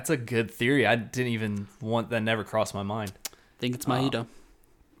 theory. that's a good theory. I didn't even that never crossed my mind. I think it's Mahito.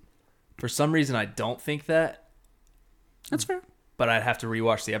 For some reason, I don't think that, That's fair. but I'd have to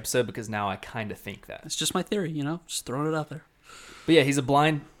rewatch the episode because now I kind of think that. It's just my theory, just throwing it out there. But yeah, he's a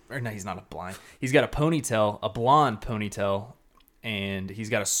blind, or no, he's not a blind. He's got a ponytail, a blonde ponytail, and he's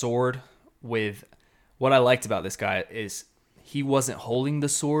got a sword with, what I liked about this guy is he wasn't holding the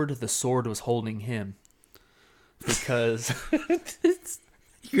sword was holding him. Because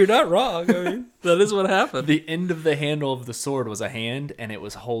You're not wrong. I mean, that is what happened. the end of the handle of the sword was a hand, and it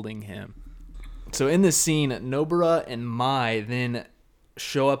was holding him. So in this scene, Nobara and Mai then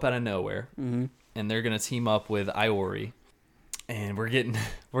show up out of nowhere, and they're gonna team up with Iori, and we're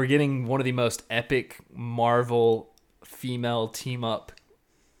getting one of the most epic Marvel female team up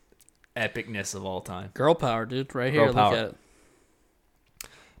epicness of all time. Girl power, dude. Right Girl here. power. Look at it.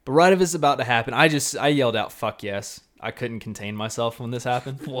 But right as it's about to happen, I yelled out "fuck yes." I couldn't contain myself when this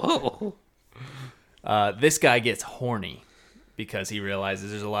happened. Whoa. This guy gets horny because he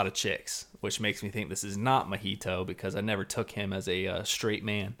realizes there's a lot of chicks, which makes me think this is not Mahito because I never took him as a straight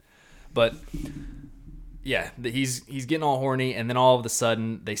man. But yeah, he's getting all horny, and then all of a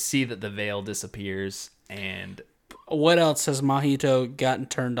sudden they see that the veil disappears, and What else has Mahito gotten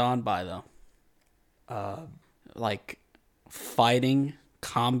turned on by, though? Like fighting,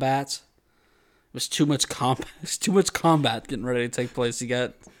 combat. It was too much combat. It's too much combat getting ready to take place.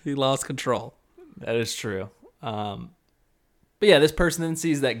 He lost control. that is true. But yeah, this person then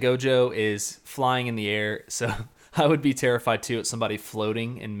sees that Gojo is flying in the air, so I would be terrified too at somebody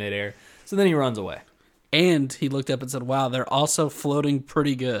floating in midair. So then he runs away. And he looked up and said, wow, they're also floating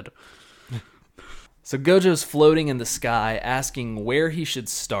pretty good. So Gojo's floating in the sky, asking where he should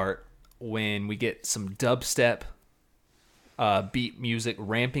start when we get some dubstep beat music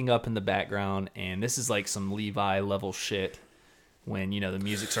ramping up in the background, and this is like some Levi level shit when the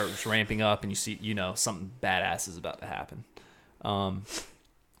music starts ramping up and you see something badass is about to happen. And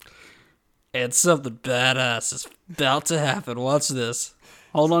something badass is about to happen. Watch this.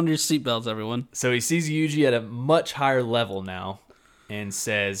 Hold on to your seatbelts, everyone. So he sees Yuji at a much higher level now and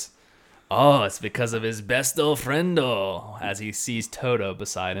says, oh, it's because of his besto friendo, as he sees Toto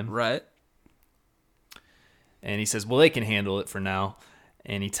beside him. Right. And he says, well, they can handle it for now.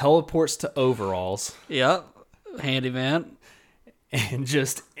 And he teleports to overalls. Yep. Handyman. And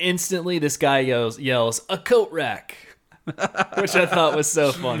just instantly this guy yells, a coat rack. which I thought was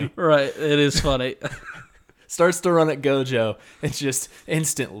so funny. Right, it is funny. Starts to run at Gojo and just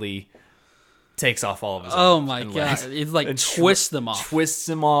instantly takes off all of his Oh arms my and god, legs. it like And twists them off. Twists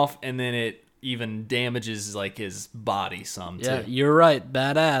him off, and then it even damages like his body some Yeah, too. you're right,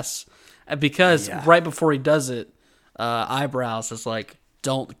 badass. And because right before he does it, Eyebrows is like,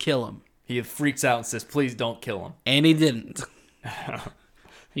 "Don't kill him," He freaks out and says, "Please don't kill him." and he didn't.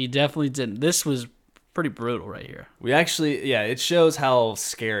 He definitely didn't. This was pretty brutal right here. We actually, it shows how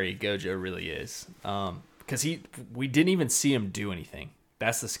scary Gojo really is. Because we didn't even see him do anything.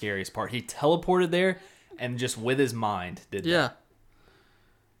 That's the scariest part. He teleported there and just with his mind did Yeah. that.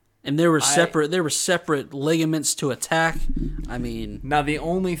 And there were separate ligaments to attack. I mean, Now, the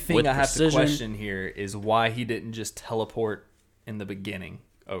only thing With I have precision. to question here is why he didn't just teleport in the beginning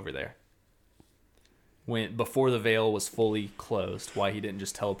over there. Before the veil was fully closed, why he didn't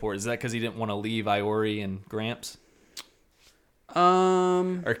just teleport? Is that because he didn't want to leave Iori and Gramps?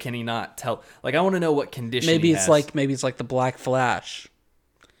 Or can he not tell? Like, I want to know what condition maybe he it's has. like the Black Flash.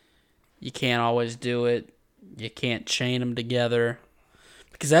 You can't always do it. You can't chain them together.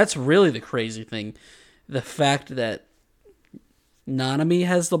 Because that's really the crazy thing. The fact that Nanami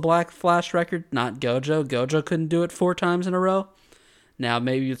has the Black Flash record, not Gojo. Gojo couldn't do it 4 times in a row. Now,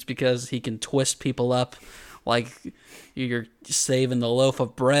 maybe it's because he can twist people up like you're saving the loaf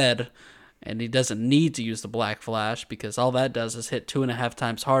of bread, and he doesn't need to use the Black Flash because all that does is hit 2.5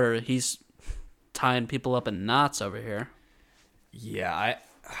 times harder. He's tying people up in knots over here. Yeah,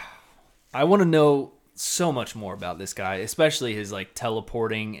 I want to know so much more about this guy, especially his like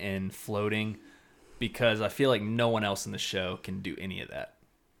teleporting and floating, because I feel like no one else in the show can do any of that.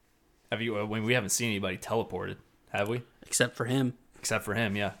 We haven't seen anybody teleported, have we? Except for him. Except for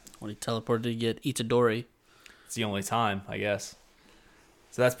him, yeah. When he teleported to get Itadori. It's the only time, I guess.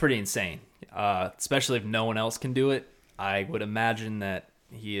 So that's pretty insane. Especially if no one else can do it. I would imagine that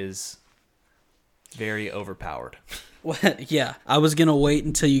he is very overpowered. Well, yeah, I was going to wait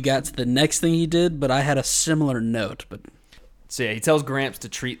until you got to the next thing he did, but I had a similar note. But So yeah, he tells Gramps to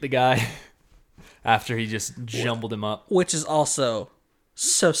treat the guy after he just jumbled him up. which is also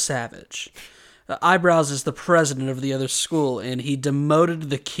so savage. Eyebrows is the president of the other school, and he demoted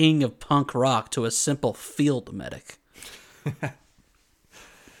the king of punk rock to a simple field medic.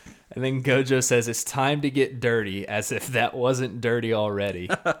 And then Gojo says it's time to get dirty, as if that wasn't dirty already.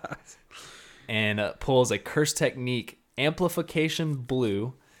 And pulls a curse technique amplification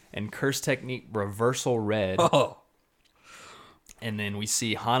blue and curse technique reversal red. Oh, And then we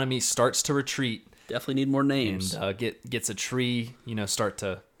see Hanami starts to retreat definitely need more names. and gets a tree, start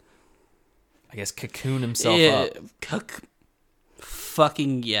to, I guess, cocoon himself up.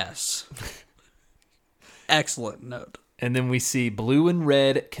 Fucking yes. Excellent note. And then we see blue and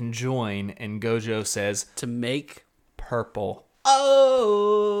red conjoin, and Gojo says, To make... purple.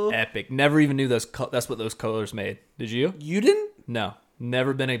 Oh! Epic. Never even knew that's what those colors made. Did you? You didn't? No.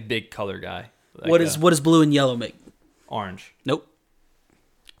 Never been a big color guy. What does blue and yellow make? Orange. Nope.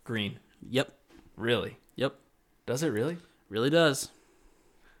 Green. Yep. Really? Yep. Does it really? Really does.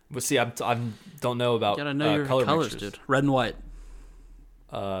 But see, I don't know about You gotta know your color colors, mixtures. dude. Red and white.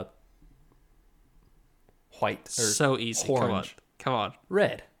 White. Or So easy. Orange. Come on.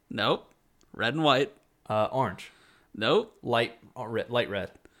 Red. Nope. Red and white. Orange. Nope. Light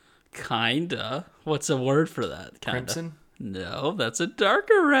red. Kinda. What's a word for that? Kinda. Crimson. No, that's a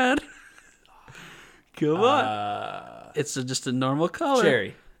darker red. Come on. It's just a normal color.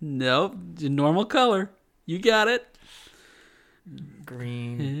 Cherry. Nope. A normal color. You got it.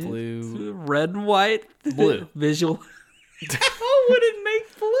 Green. Blue. Red and white. Blue. Visual. How would it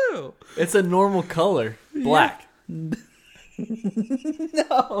make blue? It's a normal color. Black.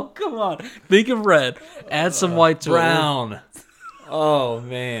 Oh, come on. Think of red. Add some white to it. Brown. Oh,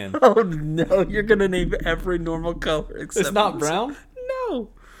 man. Oh, no. You're going to name every normal color except It's not this. brown? No.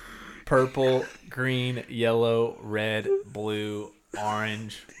 Purple, green, yellow, red, blue,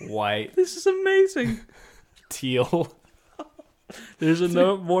 orange, white, This is amazing. teal. There's a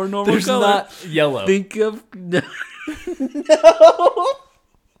more normal There's color. not yellow. Think of... No.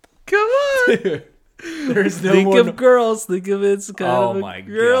 Come on. There's no Think more. of girls. Think of it's kind Oh of a my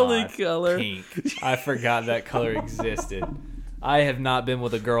girly God. color. Pink. I forgot that color existed. I have not been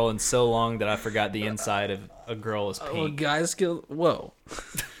with a girl in so long that I forgot the inside of a girl is Well, pink. guys kill... Whoa.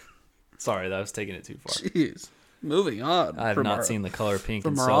 Sorry, that was taking it too far. Jeez. Moving on. I have from not our- seen the color pink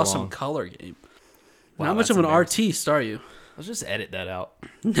From in our so awesome long. color game. Wow, How much that's of an embarrassing. artiste are you? Let's just edit that out.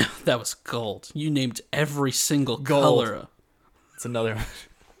 No, that was gold. You named every single Gold. color. It's another.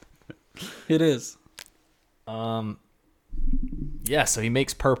 It is. Yeah, so he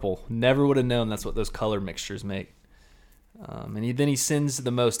makes purple. Never would have known that's what those color mixtures make. Then he sends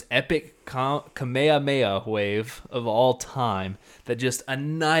the most epic Kamehameha wave of all time that just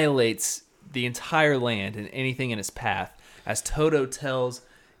annihilates the entire land and anything in its path, as Toto tells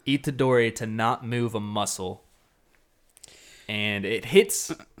Itadori to not move a muscle. And it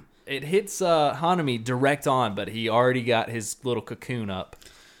hits Hanami direct on, but he already got his little cocoon up.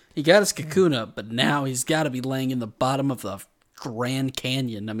 He got his cocoon up, but now he's got to be laying in the bottom of the Grand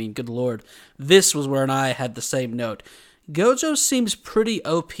Canyon. I mean, good Lord. This was where I had the same note. Gojo seems pretty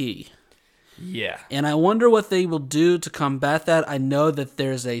OP. Yeah. And I wonder what they will do to combat that. I know that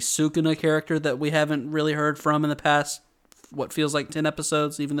there's a Sukuna character that we haven't really heard from in the past, what feels like 10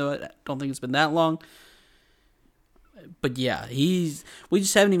 episodes, even though I don't think it's been that long. But yeah, we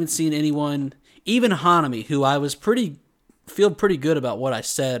just haven't even seen anyone, even Hanami, who I was feel pretty good about what I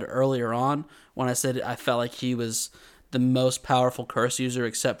said earlier on when I said I felt like he was the most powerful curse user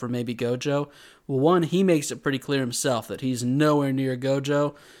except for maybe Gojo. Well, one, he makes it pretty clear himself that he's nowhere near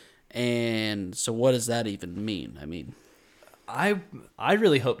Gojo, and so what does that even mean? I mean, I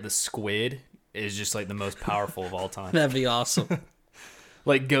really hope the squid is just like the most powerful of all time. That'd be awesome.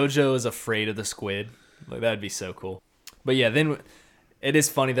 Like Gojo is afraid of the squid. Like that'd be so cool. But yeah, then it is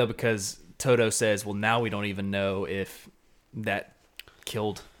funny though because Toto says, "Well, now we don't even know if that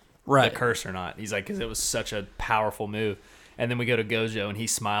killed the curse or not." He's like, "Because it was such a powerful move." And then we go to Gojo, and he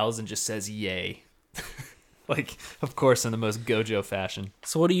smiles and just says, "Yay!" Like, of course, in the most Gojo fashion.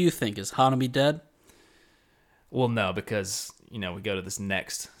 So, what do you think? Is Hanami dead? Well, no, because we go to this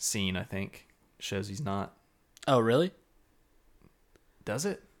next scene. I think shows he's not. Oh, really? Does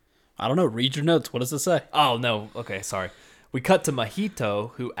it? I don't know. Read your notes. What does it say? Oh, no. Okay, sorry. We cut to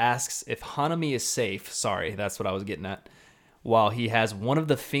Mahito, who asks if Hanami is safe. Sorry, that's what I was getting at. While he has one of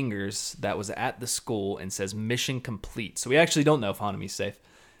the fingers that was at the school and says mission complete. So we actually don't know if Hanami's safe.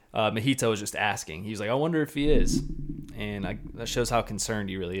 Mahito was just asking. He was like, I wonder if he is. And that shows how concerned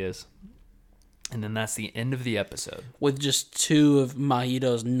he really is. And then that's the end of the episode. With just two of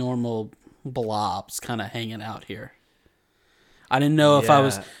Mahito's normal blobs kind of hanging out here. I didn't know if I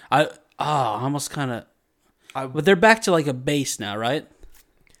was... almost kind of... But they're back to like a base now, right?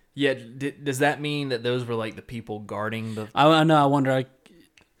 Yeah, does that mean that those were like the people guarding the... I know, I wonder.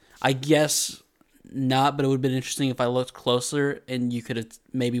 I guess not, but it would have been interesting if I looked closer and you could have...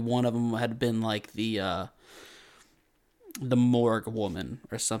 Maybe one of them had been like the morgue woman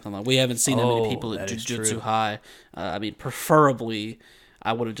or something like. We haven't seen that many people at Jujutsu High. I mean, preferably,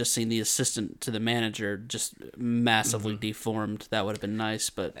 I would have just seen the assistant to the manager just massively deformed. That would have been nice,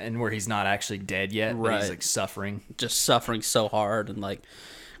 but... And where he's not actually dead yet, right. But he's like suffering. Just suffering so hard and like...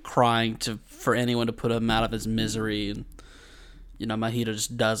 crying for anyone to put him out of his misery, and Mahito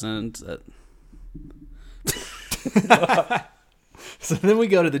just doesn't. So then we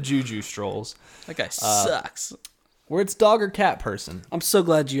go to the Juju strolls. That guy sucks. Where it's dog or cat person. I'm so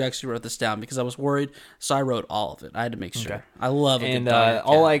glad you actually wrote this down because I was worried, so I wrote all of it. I had to make sure. Okay. I love it. And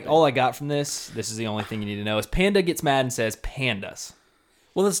all I got from this is the only thing you need to know, is Panda gets mad and says pandas.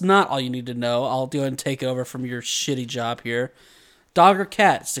 Well, that's not all you need to know. I'll go ahead and take over from your shitty job here. Dog or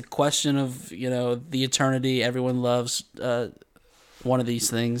cat? It's a question of, the eternity. Everyone loves one of these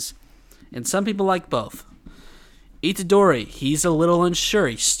things. And some people like both. Itadori, he's a little unsure.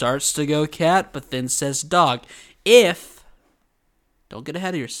 He starts to go cat, but then says dog. Don't get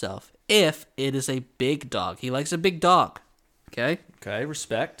ahead of yourself. If it is a big dog. He likes a big dog. Okay? Okay,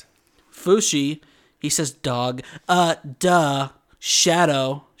 respect. Fushi, he says dog. Duh.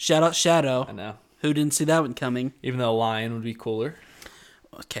 Shadow. Shout out Shadow. I know. Who didn't see that one coming? Even though a lion would be cooler.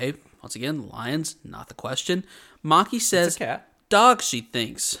 Okay, once again, lions, not the question. Maki says, it's a cat. Dog, she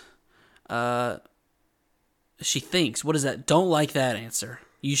thinks. She thinks. What is that? Don't like that answer.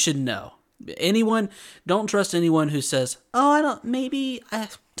 You should know. Don't trust anyone who says, maybe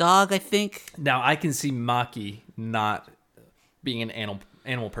dog, I think. Now, I can see Maki not being an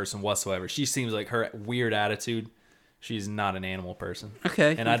animal person whatsoever. She seems like her weird attitude. She's not an animal person.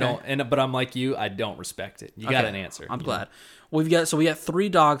 Okay. And but I'm like you, I don't respect it. You got an answer. I'm glad. We got 3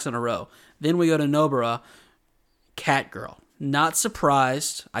 dogs in a row. Then we go to Nobara, cat girl. Not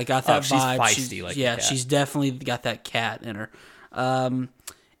surprised. I got that vibe. She's feisty like a cat. She's definitely got that cat in her.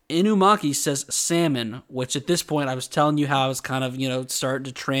 Inumaki says salmon, which at this point I was telling you how I was kind of, starting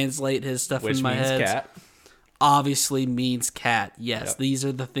to translate his stuff in my head. Which means cat. Obviously means cat. Yes, Yep. These These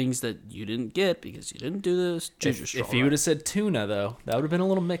are the things that you didn't get because you didn't do this. If you would have said tuna, though, that would have been a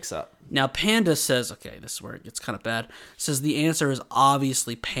little mix-up. Now, Panda says, okay, this is where it gets kind of bad, says the answer is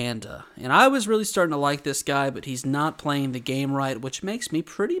obviously Panda. And I was really starting to like this guy, but he's not playing the game right, which makes me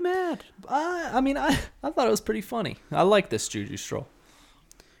pretty mad. I thought it was pretty funny. I like this Juju stroll.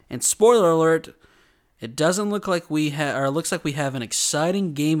 And spoiler alert, It doesn't look like we have, or it looks like we have an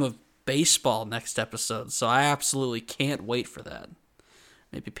exciting game of baseball next episode. So I absolutely can't wait for that.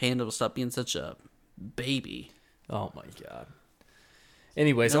 Maybe Panda will stop being such a baby. Oh my god.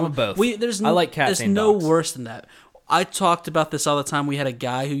 Anyways, I'm a both. I like cats and dogs. There's no worse than that. I talked about this all the time. We had a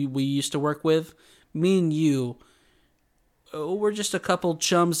guy who we used to work with. Me and you, we're just a couple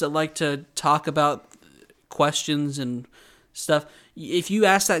chums that like to talk about questions and stuff. If you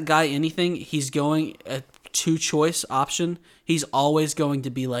ask that guy anything, he's going a two-choice option. He's always going to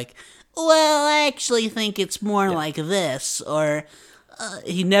be like, well, I actually think it's more like this, or...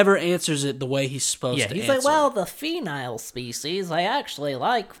 he never answers it the way he's supposed to answer. He's like, well, the female species, I actually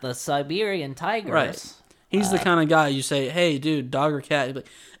like the Siberian tigers. Right. He's the kind of guy you say, hey, dude, dog or cat? He'd be like,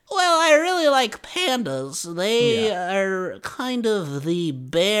 well, I really like pandas. They are kind of the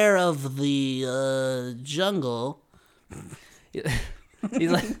bear of the jungle.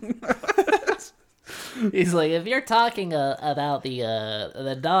 He's like... He's like, if you're talking about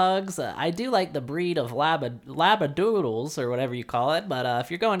the dogs, I do like the breed of labradoodles or whatever you call it. But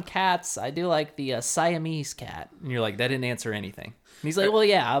if you're going cats, I do like the Siamese cat. And you're like, that didn't answer anything. And he's like, well,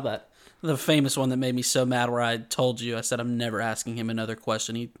 yeah, but the famous one that made me so mad, where I told you, I said I'm never asking him another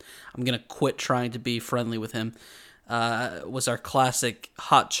question. I'm gonna quit trying to be friendly with him. Was our classic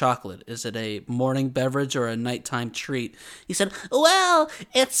hot chocolate. Is it a morning beverage or a nighttime treat? He said, well,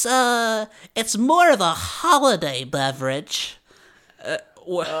 it's more of a holiday beverage.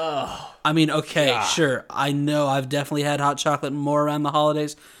 I mean, okay, sure. I know I've definitely had hot chocolate more around the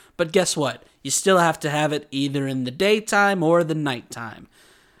holidays, but guess what? You still have to have it either in the daytime or the nighttime.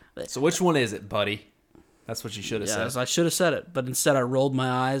 So which one is it, buddy? That's what you should have said. I should have said it, but instead I rolled my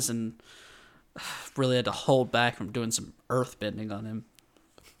eyes and really had to hold back from doing some earth bending on him.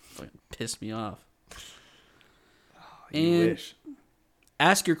 Fucking pissed me off. You wish.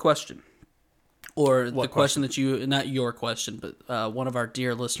 Ask your question. Or what the question that you, not your question, but one of our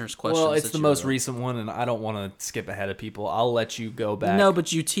dear listeners' questions. Well, it's the most recent one, and I don't want to skip ahead of people. I'll let you go back. No,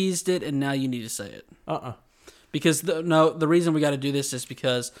 but you teased it, and now you need to say it. Because the reason we got to do this is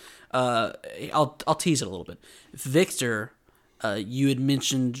because I'll tease it a little bit. Victor, you had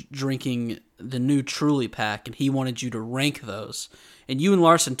mentioned drinking the new Truly pack, and he wanted you to rank those. And you and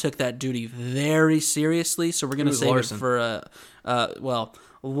Larson took that duty very seriously, so we're going to save it for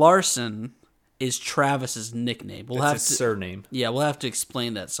Larson is Travis's nickname. We'll have his surname. Yeah, we'll have to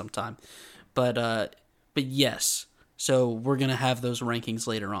explain that sometime. But yes, so we're going to have those rankings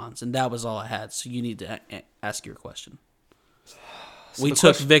later on. And that was all I had, so you need to ask your question. So we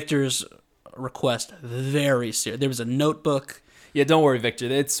took Victor's request very serious. There was a notebook. Yeah, don't worry, Victor.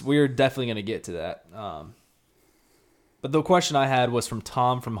 We're definitely going to get to that. But the question I had was from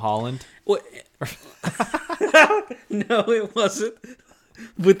Tom from Holland. What? No, it wasn't.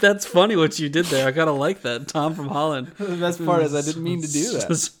 But that's funny what you did there. I gotta like that. Tom from Holland. The best part is I didn't mean to do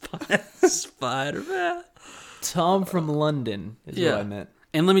that. Spider-Man. Tom from London is what I meant.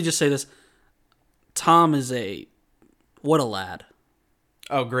 And let me just say this. Tom is what a lad.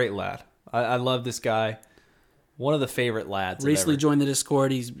 Oh, great lad. I love this guy. One of the favorite lads. Recently joined the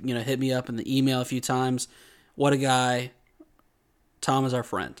Discord. He's hit me up in the email a few times. What a guy. Tom is our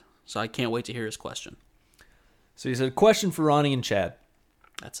friend. So I can't wait to hear his question. So he said, question for Ronnie and Chad.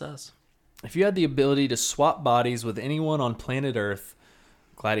 That's us. If you had the ability to swap bodies with anyone on planet Earth,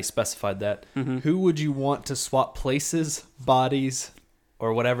 glad he specified that, who would you want to swap places, bodies,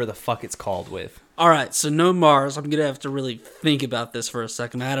 or whatever the fuck it's called with? All right, so no Mars. I'm going to have to really think about this for a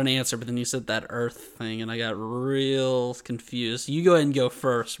second. I had an answer, but then you said that Earth thing, and I got real confused. You go ahead and go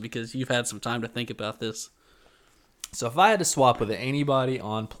first, because you've had some time to think about this. So if I had to swap with anybody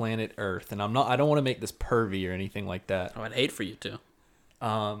on planet Earth, and I don't want to make this pervy or anything like that. Oh, I'd hate for you to.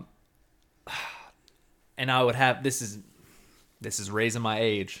 And I would have this is raising my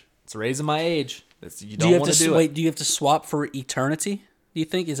age. It's raising my age. You don't want to do it. Wait, do you have to swap for eternity? Do you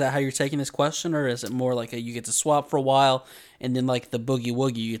think is that how you're taking this question, or is it more like you get to swap for a while and then like the boogie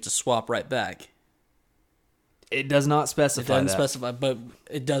woogie you get to swap right back? It does not specify. It doesn't specify, but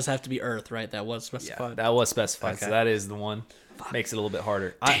it does have to be Earth, right? That was specified. Yeah, that was specified. Okay. So that is the one. Makes it a little bit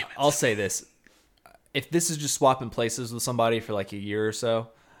harder. I'll say this. If this is just swapping places with somebody for like a year or so,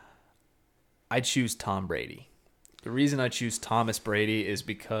 I'd choose Tom Brady. The reason I choose Thomas Brady is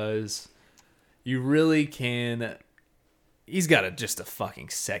because you really can... He's got just a fucking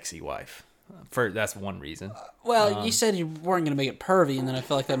sexy wife. That's one reason. Well, you said you weren't going to make it pervy, and then I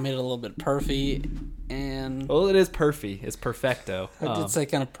felt like that made it a little bit perfy. And well, it is perfy. It's perfecto. I did say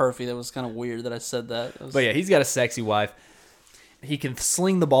kind of perfy. That was kind of weird that I said that. But yeah, he's got a sexy wife. He can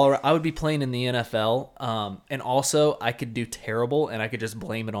sling the ball around. I would be playing in the NFL. And also, I could do terrible, and I could just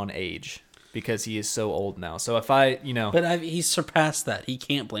blame it on age. because he is so old now. So if I, But he's surpassed that. He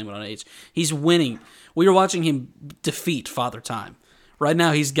can't blame it on age. He's winning. We are watching him defeat Father Time. Right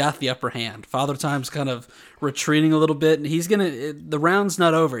now, he's got the upper hand. Father Time's kind of retreating a little bit. And the round's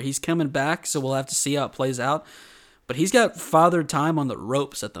not over. He's coming back, so we'll have to see how it plays out. But he's got Father Time on the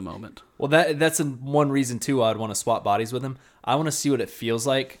ropes at the moment. Well, that's one reason, too, I'd want to swap bodies with him. I want to see what it feels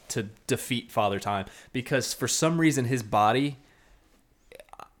like to defeat Father Time. Because for some reason, his body,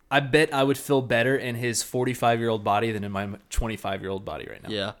 I bet I would feel better in his 45-year-old body than in my 25-year-old body right now.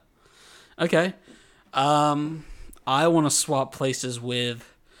 Yeah. Okay. I want to swap places with,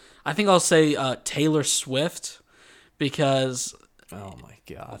 I think I'll say Taylor Swift, because... Oh, my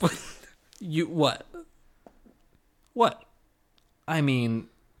God. What? What? I mean,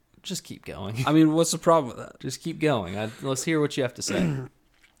 just keep going. I mean, what's the problem with that? Just keep going. Let's hear what you have to say.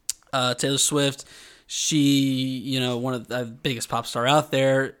 Taylor Swift, she, one of the biggest pop star out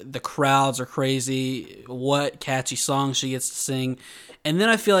there. The crowds are crazy. What catchy songs she gets to sing. And then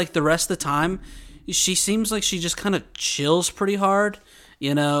I feel like the rest of the time, she seems like she just kind of chills pretty hard.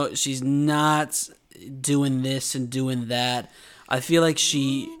 She's not doing this and doing that. I feel like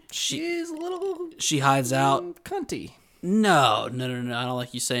she's a little... She hides out. Cunty. No. I don't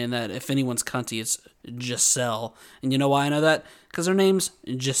like you saying that. If anyone's cunty, it's Giselle. And you know why I know that? Because her name's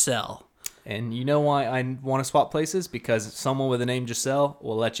Giselle. And you know why I want to swap places? Because someone with the name Giselle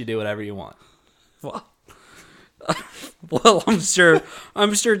will let you do whatever you want. Well, I'm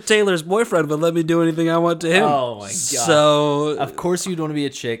sure Taylor's boyfriend would let me do anything I want to him. Oh my God. So of course you'd want to be a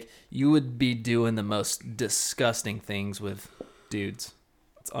chick. You would be doing the most disgusting things with dudes.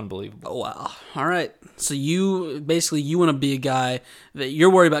 It's unbelievable. Oh, wow. All right. So you want to be a guy that you're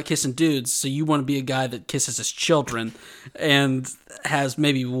worried about kissing dudes, so you want to be a guy that kisses his children and has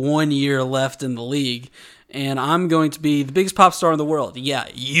maybe 1 year left in the league. And I'm going to be the biggest pop star in the world. Yeah,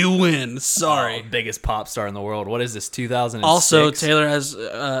 you win. Sorry. Biggest pop star in the world. What is this, 2006? Also, Taylor has,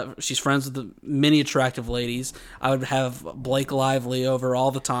 she's friends with the many attractive ladies. I would have Blake Lively over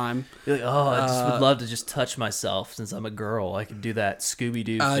all the time. You're like, I just would love to just touch myself since I'm a girl. I could do that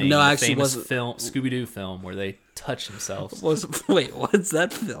Scooby-Doo thing. No, the actually famous wasn't. Scooby-Doo film where they touch themselves. Wait, what's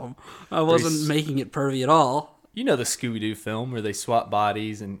that film? I wasn't making it pervy at all. You know the Scooby-Doo film where they swap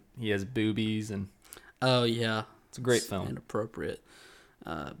bodies and he has boobies and... Oh, yeah. It's a great film. Inappropriate.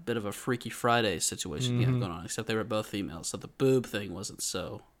 Bit of a Freaky Friday situation going on, except they were both females, so the boob thing wasn't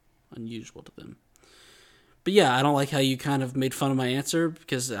so unusual to them. But yeah, I don't like how you kind of made fun of my answer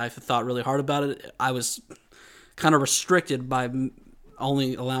because I thought really hard about it. I was kind of restricted by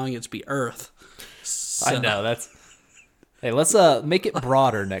only allowing it to be Earth. So. I know, that's... Hey, let's make it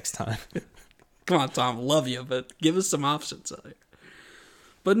broader next time. Come on, Tom, love you, but give us some options out here.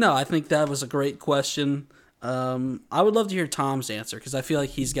 But no, I think that was a great question. I would love to hear Tom's answer because I feel like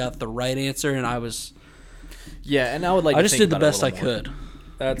he's got the right answer, and I was. Yeah, and I would like. I just did the best I could.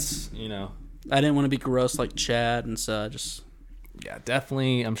 That's I didn't want to be gross like Chad, and so I just. Yeah,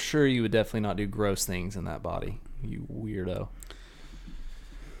 definitely. I'm sure you would definitely not do gross things in that body, you weirdo.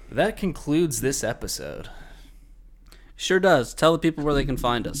 That concludes this episode. Sure does. Tell the people where they can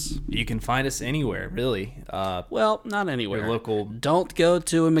find us. You can find us anywhere, really. Well, not anywhere. Your local. Don't go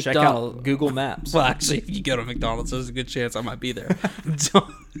to a Check McDonald's. out Google Maps. Well, actually, if you go to McDonald's, there's a good chance I might be there. So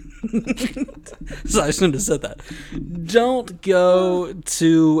I shouldn't have said that. Don't go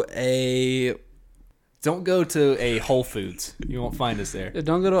to a Whole Foods. You won't find us there.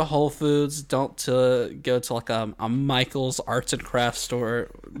 Don't go to a Whole Foods. Don't go to like a Michael's Arts and Crafts store.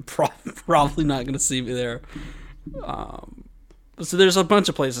 Probably not going to see me there. So there's a bunch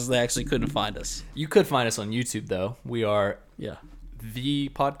of places they actually couldn't find us. You could find us on YouTube, though. We are The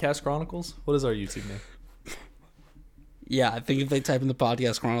Podcast Chronicles. What is our YouTube name? Yeah, I think if they type in The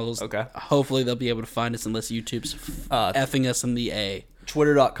Podcast Chronicles, okay, hopefully they'll be able to find us unless YouTube's effing us in the A.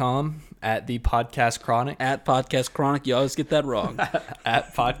 Twitter.com at The Podcast Chronic. At Podcast Chronic. You always get that wrong.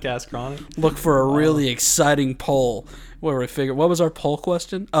 At Podcast Chronic. Look for a really exciting poll where we figure, what was our poll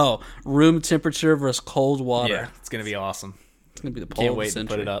question? Oh, room temperature versus cold water. Yeah, it's going to be awesome. It's going to be the poll Can't of the wait century.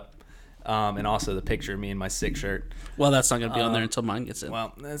 to put it up. And also the picture of me in my sick shirt. Well, that's not going to be on there until mine gets in.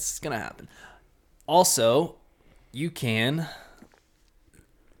 Well, that's going to happen. Also, you can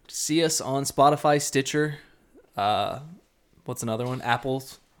see us on Spotify, Stitcher, what's another one?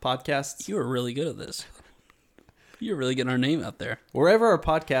 Apple's podcasts. You were really good at this. You're really getting our name out there. Wherever our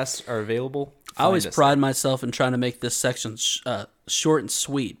podcasts are available. I always pride myself in trying to make this section short and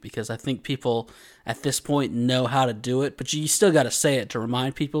sweet because I think people at this point know how to do it, but you still got to say it to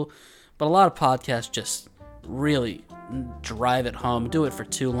remind people. But a lot of podcasts just really drive it home, do it for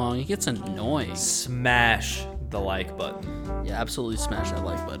too long. It gets annoying. Smash the like button. Yeah, absolutely smash that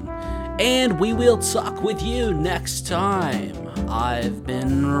like button. And we will talk with you next time. I've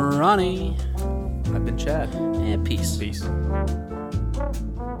been Ronnie. I've been Chad. And peace. Peace.